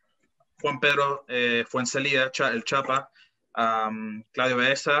Juan Pedro Fuenzalida, El Chapa, Claudio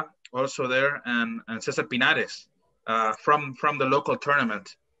Baeza, also there, and Cesar Pinares from the local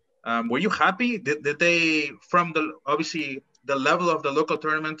tournament. Were you happy? Did they, from obviously the level of the local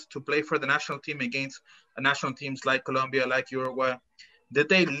tournament, to play for the national team against national teams like Colombia, like Uruguay, did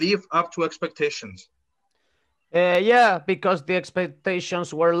they live up to expectations? Yeah, because the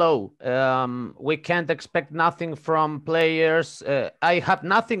expectations were low. We can't expect nothing from players. I have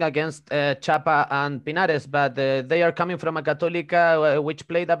nothing against Chapa and Pinares, but they are coming from a Católica which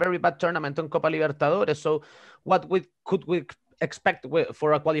played a very bad tournament on Copa Libertadores. So what could we expect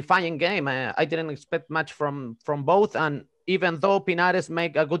for a qualifying game? I didn't expect much from both. And even though Pinares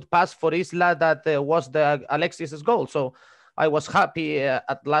made a good pass for Isla, that was the Alexis's goal. So I was happy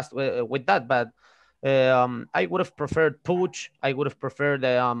at last with that, but I would have preferred Puig. I would have preferred,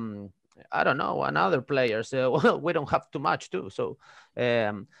 I don't know, another players. Well, we don't have too much too. So,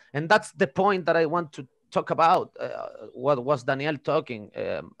 and that's the point that I want to talk about. What was Daniel talking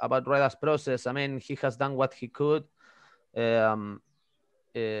about Rueda's process? I mean, he has done what he could.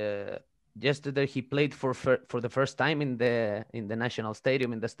 Yesterday he played for the first time in the national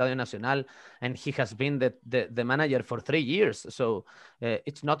stadium, in the Estadio Nacional, and he has been the manager for 3 years. So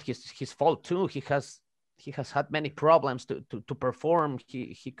it's not his fault too. He has had many problems to perform.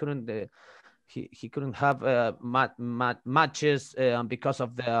 He couldn't have matches because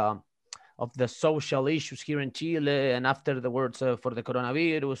of the social issues here in Chile, and afterwards for the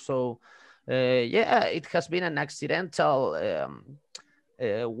coronavirus. So yeah, it has been an accidental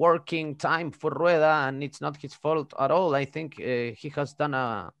working time for Rueda, and it's not his fault at all. I think he has done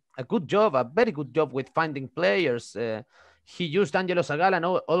a good job, a very good job with finding players. He used Angelo Zagala and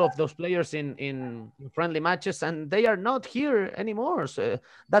all of those players in friendly matches, and they are not here anymore. So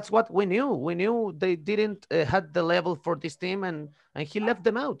that's what we knew. We knew they didn't had the level for this team, and he left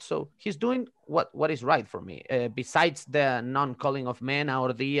them out. So he's doing what is right for me. Besides the non-calling of Mena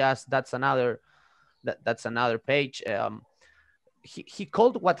or Diaz, that's another that's another page. He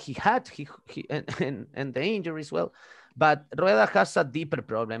called what he had, and the injuries, well, but Rueda has a deeper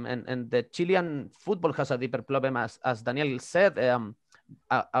problem, and the Chilean football has a deeper problem, as Daniel said.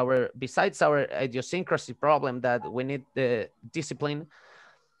 Besides our idiosyncrasy problem that we need the discipline.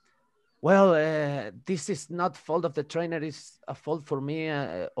 Well, this is not fault of the trainer. It's a fault for me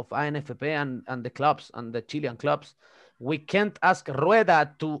of ANFP and the clubs and the Chilean clubs. We can't ask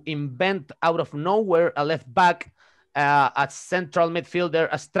Rueda to invent out of nowhere a left back, a central midfielder,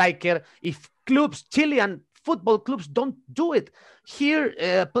 a striker. If Chilean football clubs don't do it.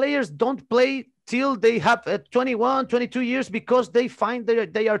 Here, players don't play till they have 21, 22 years because they find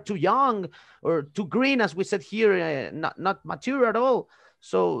they are too young or too green, as we said here, not mature at all.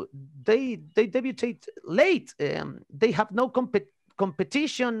 So they debutate late. They have no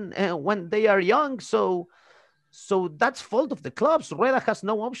competition when they are young. So that's fault of the clubs. Rueda has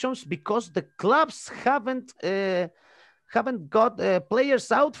no options because the clubs haven't got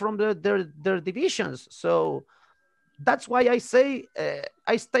players out from their divisions. So that's why I say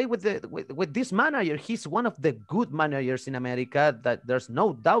I stay with this manager. He's one of the good managers in America. That there's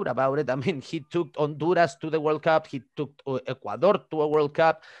no doubt about it. I mean, he took Honduras to the World Cup. He took Ecuador to a World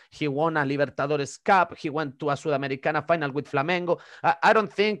Cup. He won a Libertadores Cup. He went to a Sudamericana final with Flamengo. I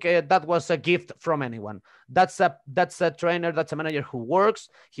don't think that was a gift from anyone. That's a trainer. That's a manager who works.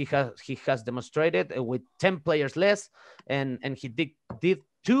 He has demonstrated with 10 players less, and he did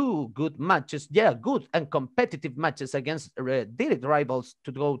 2 good matches, good and competitive matches against direct rivals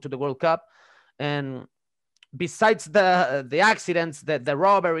to go to the World Cup. And besides the accidents, the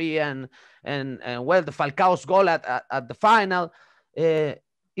robbery, and well, the Falcao's goal at the final, it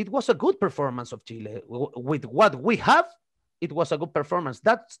was a good performance of Chile. With what we have, it was a good performance.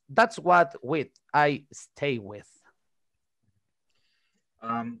 That's what I stay with.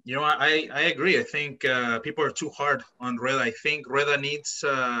 I agree. I think people are too hard on Rueda. I think Rueda needs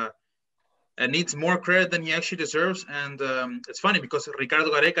more credit than he actually deserves. And it's funny because Ricardo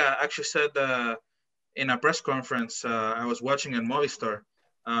Gareca actually said in a press conference I was watching on Movistar,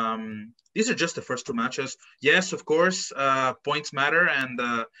 these are just the first 2 matches. Yes, of course, points matter, and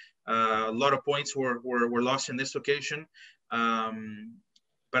a lot of points were lost in this occasion.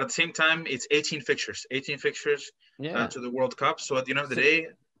 But at the same time, it's 18 fixtures to the World Cup. So at the end of the day,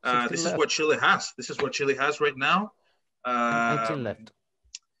 this is what Chile has. This is what Chile has right now. 18 left.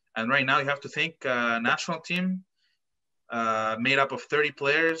 And right now you have to think national team made up of 30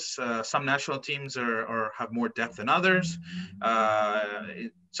 players. Some national teams have more depth than others.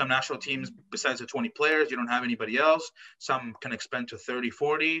 Some national teams, besides the 20 players, you don't have anybody else. Some can expand to 30,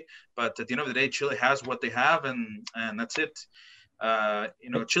 40. But at the end of the day, Chile has what they have, and that's it.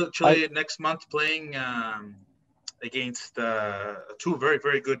 Chile next month playing against 2 very,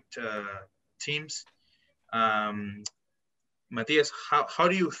 very good teams. Matias, how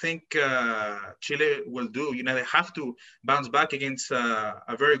do you think Chile will do? They have to bounce back against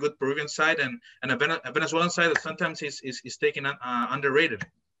a very good Peruvian side and a Venezuelan side that sometimes is taken underrated.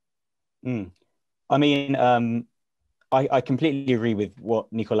 I mean, I completely agree with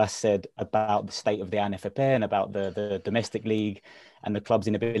what Nicolas said about the state of the ANFP and about the domestic league and the club's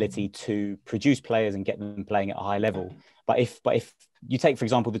inability to produce players and get them playing at a high level. But if you take, for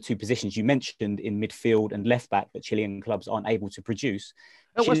example, the 2 positions you mentioned in midfield and left back that Chilean clubs aren't able to produce.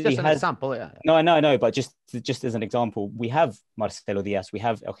 That was just an example, yeah. No, but just as an example, we have Marcelo Diaz, we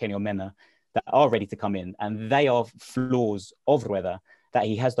have Eugenio Mena that are ready to come in, and they are flaws of Rueda, that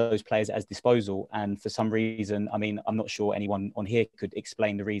he has those players at his disposal. And for some reason, I mean, I'm not sure anyone on here could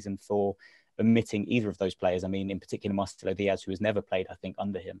explain the reason for omitting either of those players. I mean, in particular, Marcelo Diaz, who has never played, I think,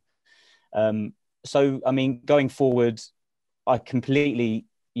 under him. So, I mean, going forward, I completely,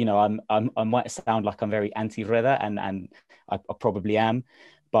 I might sound like I'm very anti-Rueda, and I probably am,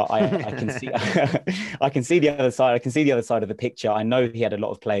 but I can see I can see the other side. I can see the other side of the picture. I know he had a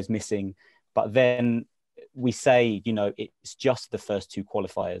lot of players missing, but then we say, it's just the first 2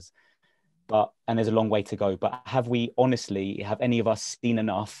 qualifiers, and there's a long way to go. But have any of us seen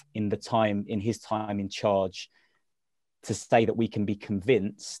enough in his time in charge to say that we can be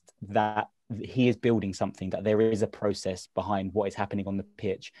convinced that he is building something, that there is a process behind what is happening on the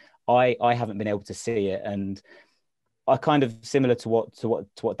pitch? I haven't been able to see it, and I kind of similar to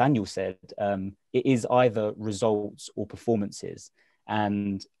what Daniel said. It is either results or performances,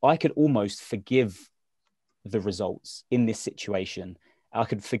 and I could almost forgive the results in this situation. I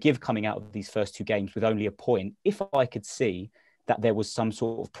could forgive coming out of these first 2 games with only a point if I could see that there was some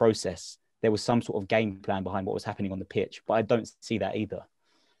sort of process, there was some sort of game plan behind what was happening on the pitch, but I don't see that either.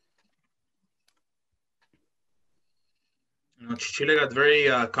 Chile got very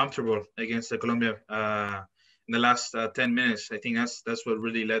comfortable against Colombia in the last 10 minutes. I think that's what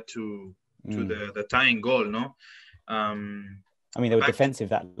really led to the tying goal. No, I mean, they were defensive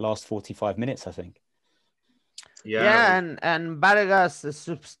that last 45 minutes, I think. Yeah, and Vargas'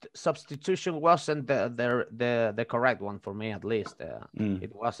 substitution wasn't the correct one for me, at least.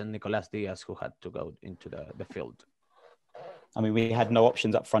 It wasn't Nicolas Diaz who had to go into the field. I mean, we had no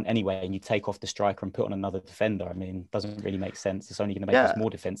options up front anyway, and you take off the striker and put on another defender. I mean, it doesn't really make sense. It's only going to make us more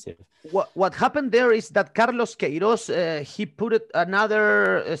defensive. What happened there is that Carlos Queiroz, he put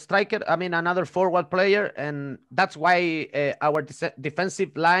another striker, another forward player, and that's why our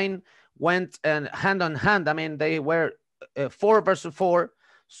defensive line went hand on hand. I mean, they were 4 versus 4,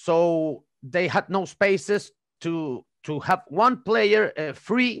 so they had no spaces to have one player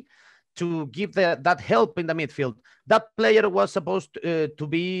free to give that help in the midfield. That player was supposed to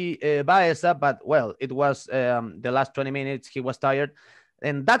be Baeza, but well, it was the last 20 minutes, he was tired.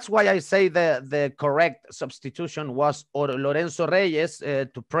 And that's why I say the correct substitution was or Lorenzo Reyes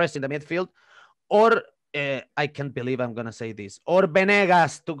to press in the midfield, or I can't believe I'm gonna say this, or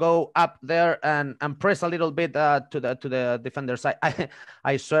Venegas to go up there and press a little bit to the defender side.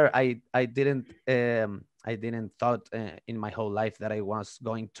 I swear I didn't thought in my whole life that I was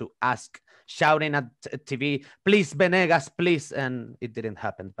going to ask, shouting at TV, please Venegas, please, and it didn't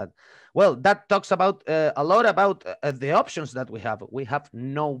happen. But well, that talks about a lot about the options that we have. We have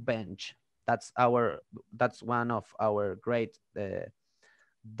no bench. That's one of our great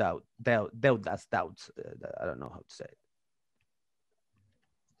doubts. I don't know how to say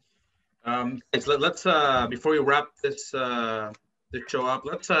it. Let's before we wrap this show up,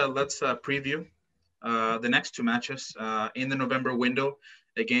 let's preview the next 2 matches in the November window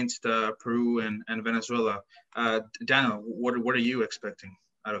against Peru and Venezuela. Daniel, what are you expecting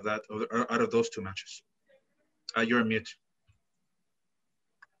out of that, or out of those 2 matches? You're on mute.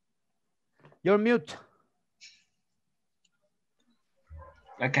 You're mute.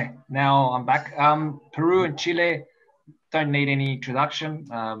 Okay, now I'm back. Peru and Chile don't need any introduction.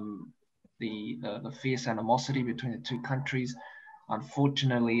 The fierce animosity between the 2 countries,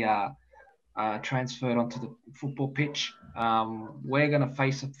 unfortunately, transferred onto the football pitch. We're going to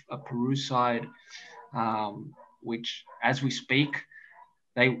face a Peru side, which, as we speak,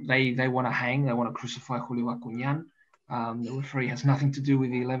 they want to hang. They want to crucify Julio Acunyan. The referee has nothing to do with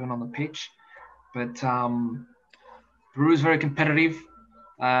the 11 on the pitch, but Peru is very competitive.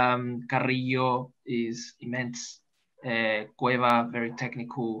 Carrillo is immense. Cueva, very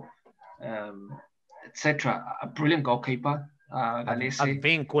technical, etc. A brilliant goalkeeper.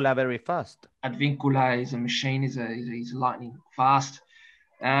 Advíncula, very fast. Advíncula is a machine. He's lightning fast.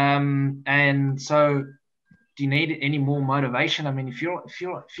 And so, do you need any more motivation? I mean, if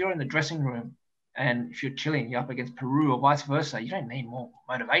you're in the dressing room and if you're Chilean, you're up against Peru or vice versa, you don't need more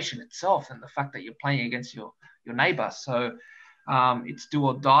motivation itself than the fact that you're playing against your neighbor. So it's do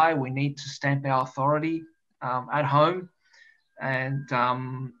or die. We need to stamp our authority at home, and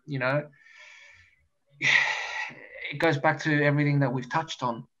it goes back to everything that we've touched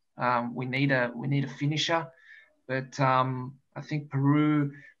on. We need a finisher, but I think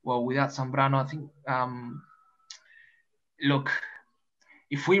Peru, well, without Zambrano, I think look,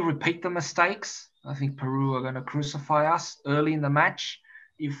 if we repeat the mistakes, I think Peru are going to crucify us early in the match.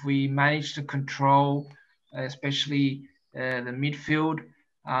 If we manage to control, especially the midfield,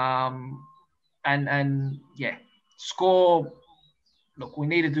 and score. Look, we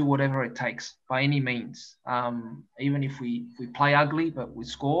need to do whatever it takes by any means. Even if we play ugly, but we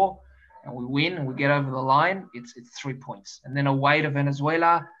score and we win and we get over the line, it's 3 points. And then away to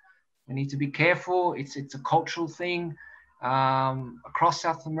Venezuela, we need to be careful. It's a cultural thing. Across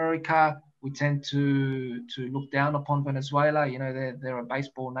South America, we tend to look down upon Venezuela. You know, they're a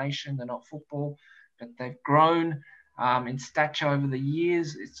baseball nation. They're not football, but they've grown in stature over the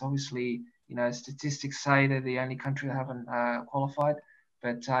years. It's obviously, statistics say they're the only country that haven't qualified,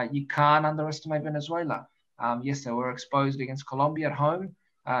 but you can't underestimate Venezuela. Yes, they were exposed against Colombia at home,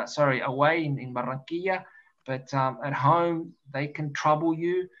 away in Barranquilla, but at home, they can trouble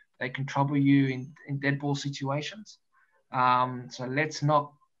you. They can trouble you in dead ball situations. So let's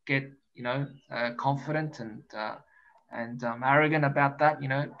not get, confident and arrogant about that.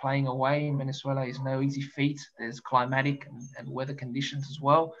 Playing away in Venezuela is no easy feat. There's climatic and weather conditions as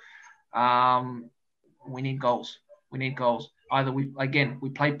well. We need goals. Either we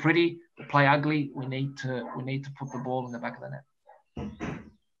play pretty, we play ugly. We need to put the ball in the back of the net.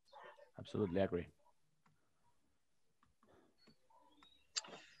 Absolutely agree.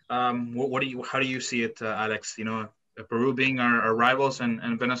 How do you see it, Alex? Peru being our rivals,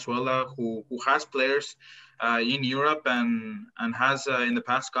 and Venezuela, who has players in Europe and has in the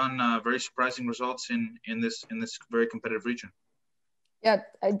past gotten very surprising results in this very competitive region. Yeah,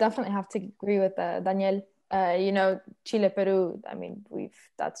 I definitely have to agree with Daniel. Chile Peru. I mean,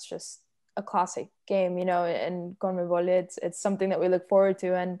 that's just a classic game. And CONMEBOL, it's something that we look forward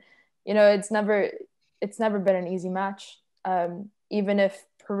to, and it's never been an easy match. Even if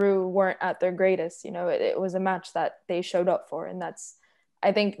Peru weren't at their greatest, it was a match that they showed up for, and that's,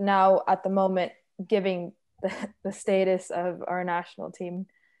 I think, now at the moment, giving the status of our national team.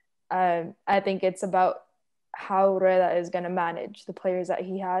 I think it's about how Rueda is going to manage the players that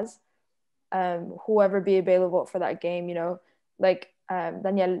he has. Whoever be available for that game, like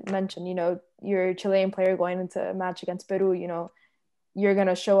Daniel mentioned, you're a Chilean player going into a match against Peru, you're going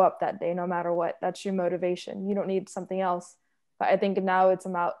to show up that day no matter what. That's your motivation. You don't need something else. But I think now it's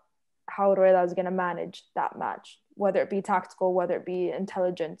about how Rueda is going to manage that match, whether it be tactical, whether it be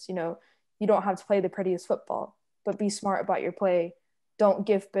intelligence. You don't have to play the prettiest football, but be smart about your play. Don't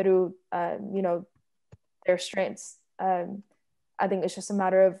give Peru, their strengths. I think it's just a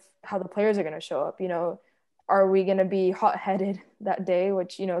matter of how the players are going to show up. Are we going to be hot-headed that day,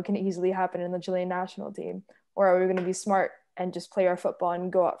 which, can easily happen in the Chilean national team? Or are we going to be smart and just play our football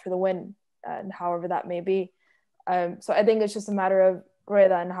and go out for the win, and however that may be? So I think it's just a matter of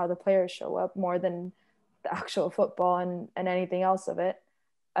Rueda and how the players show up more than the actual football and anything else of it.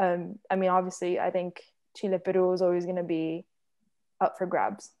 Obviously, I think Chile-Peru is always going to be up for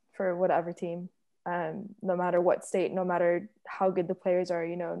grabs for whatever team. No matter what state, no matter how good the players are,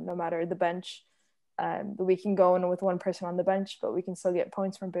 no matter the bench. We can go in with one person on the bench, but we can still get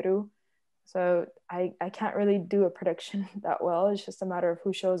points from Peru. So I can't really do a prediction that well. It's just a matter of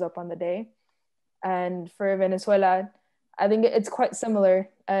who shows up on the day. And for Venezuela, I think it's quite similar.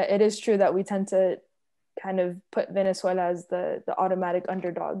 It is true that we tend to kind of put Venezuela as the automatic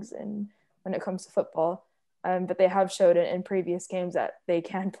underdogs when it comes to football. But they have showed it in previous games that they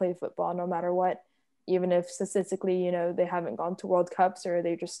can play football no matter what, even if statistically, they haven't gone to World Cups or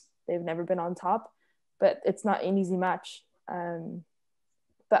they've never been on top. But it's not an easy match.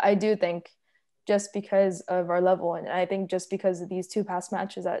 But I do think just because of our level, and I think just because of these two past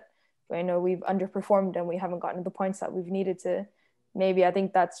matches that we've underperformed and we haven't gotten the points that we've needed to, maybe I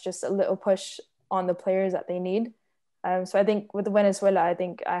think that's just a little push on the players that they need. So I think with Venezuela, I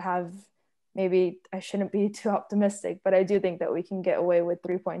think maybe I shouldn't be too optimistic, but I do think that we can get away with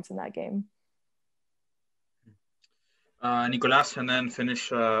 3 points in that game. Nicolas, and then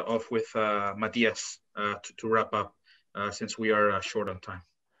finish off with Matias to wrap up, since we are short on time.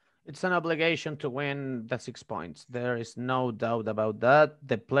 It's an obligation to win the 6 points. There is no doubt about that.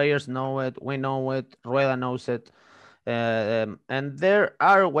 The players know it. We know it. Rueda knows it. And there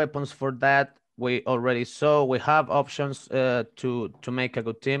are weapons for that. We already saw. We have options to make a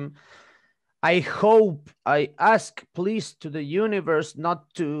good team. I ask, please, to the universe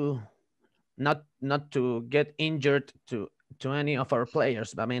not to get injured to any of our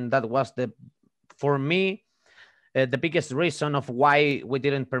players. I mean, that was for me, the biggest reason of why we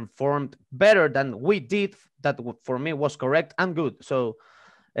didn't perform better than we did. That for me was correct and good. So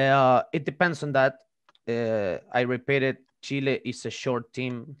it depends on that. I repeat it. Chile is a short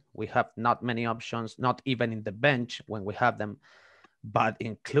team. We have not many options, not even in the bench when we have them. But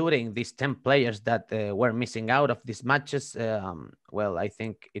including these 10 players that were missing out of these matches, well, I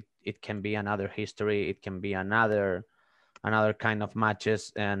think it can be another history. It can be another kind of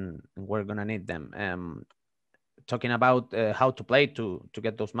matches, and we're gonna need them. Talking about how to play to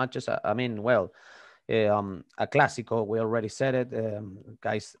get those matches, I mean, well, a Clásico, we already said it.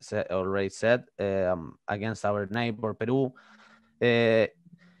 Guys already said against our neighbor Peru.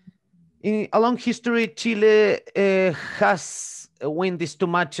 Along history, Chile has won these 2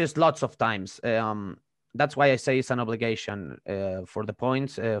 matches lots of times. That's why I say it's an obligation for the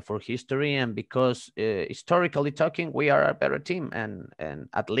points, for history, and because historically talking, we are a better team, and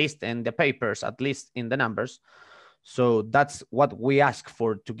at least in the papers, at least in the numbers. So that's what we ask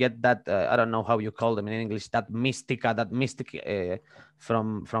for, to get that, I don't know how you call them in English, that mystic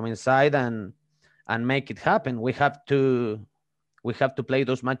from inside, and make it happen. We have to play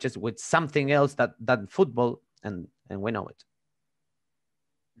those matches with something else than football, and we know it.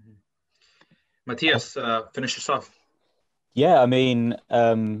 Matias, finish us off. Yeah, I mean,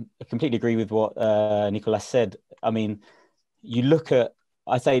 I completely agree with what Nicolas said. I mean, you look at,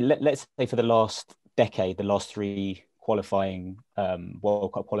 let's say for the last decade, the last 3 qualifying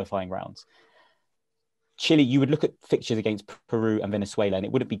World Cup qualifying rounds, Chile, you would look at fixtures against Peru and Venezuela, and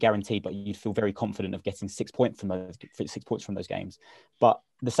it wouldn't be guaranteed, but you'd feel very confident of getting 6 points from those games. But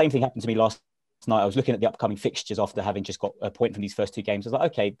the same thing happened to me last night, I was looking at the upcoming fixtures after having just got a point from these first two games. I was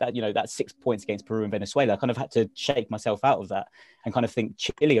like, okay, that's 6 points against Peru and Venezuela. I kind of had to shake myself out of that and kind of think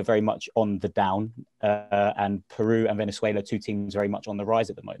Chile are very much on the down, and Peru and Venezuela, two teams very much on the rise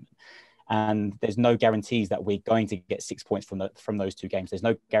at the moment. And there's no guarantees that we're going to get 6 points from those two games. There's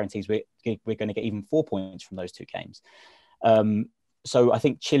no guarantees we're going to get even 4 points from those two games. So I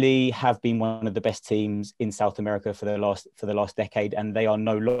think Chile have been one of the best teams in South America for the last decade, and they are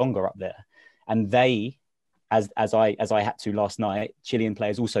no longer up there. And they, as I had to last night, Chilean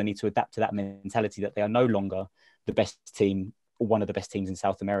players also need to adapt to that mentality that they are no longer the best team or one of the best teams in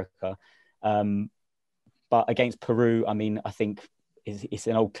South America. But against Peru, I mean, I think it's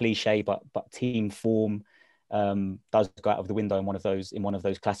an old cliche, but team form does go out of the window in one of those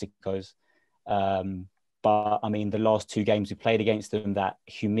Clásicos. But I mean, the last two games we played against them, that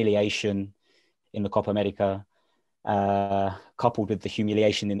humiliation in the Copa America, coupled with the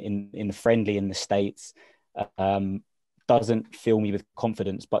humiliation in the friendly in the States, doesn't fill me with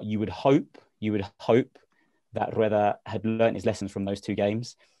confidence. But you would hope that Rueda had learned his lessons from those two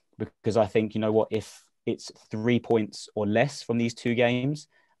games, because I think, you know what, if it's 3 points or less from these two games,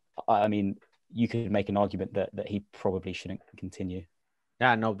 I mean, you could make an argument that he probably shouldn't continue.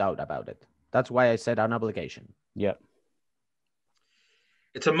 Yeah, no doubt about it. That's why I said an obligation. Yeah.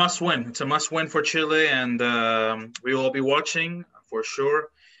 It's a must win. It's a must win for Chile, and we will all be watching for sure.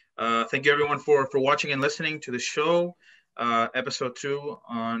 Thank you everyone for watching and listening to the show, episode 2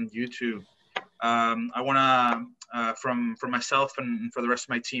 on YouTube. I want to, from myself and for the rest of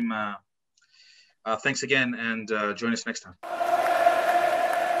my team, thanks again, and join us next time.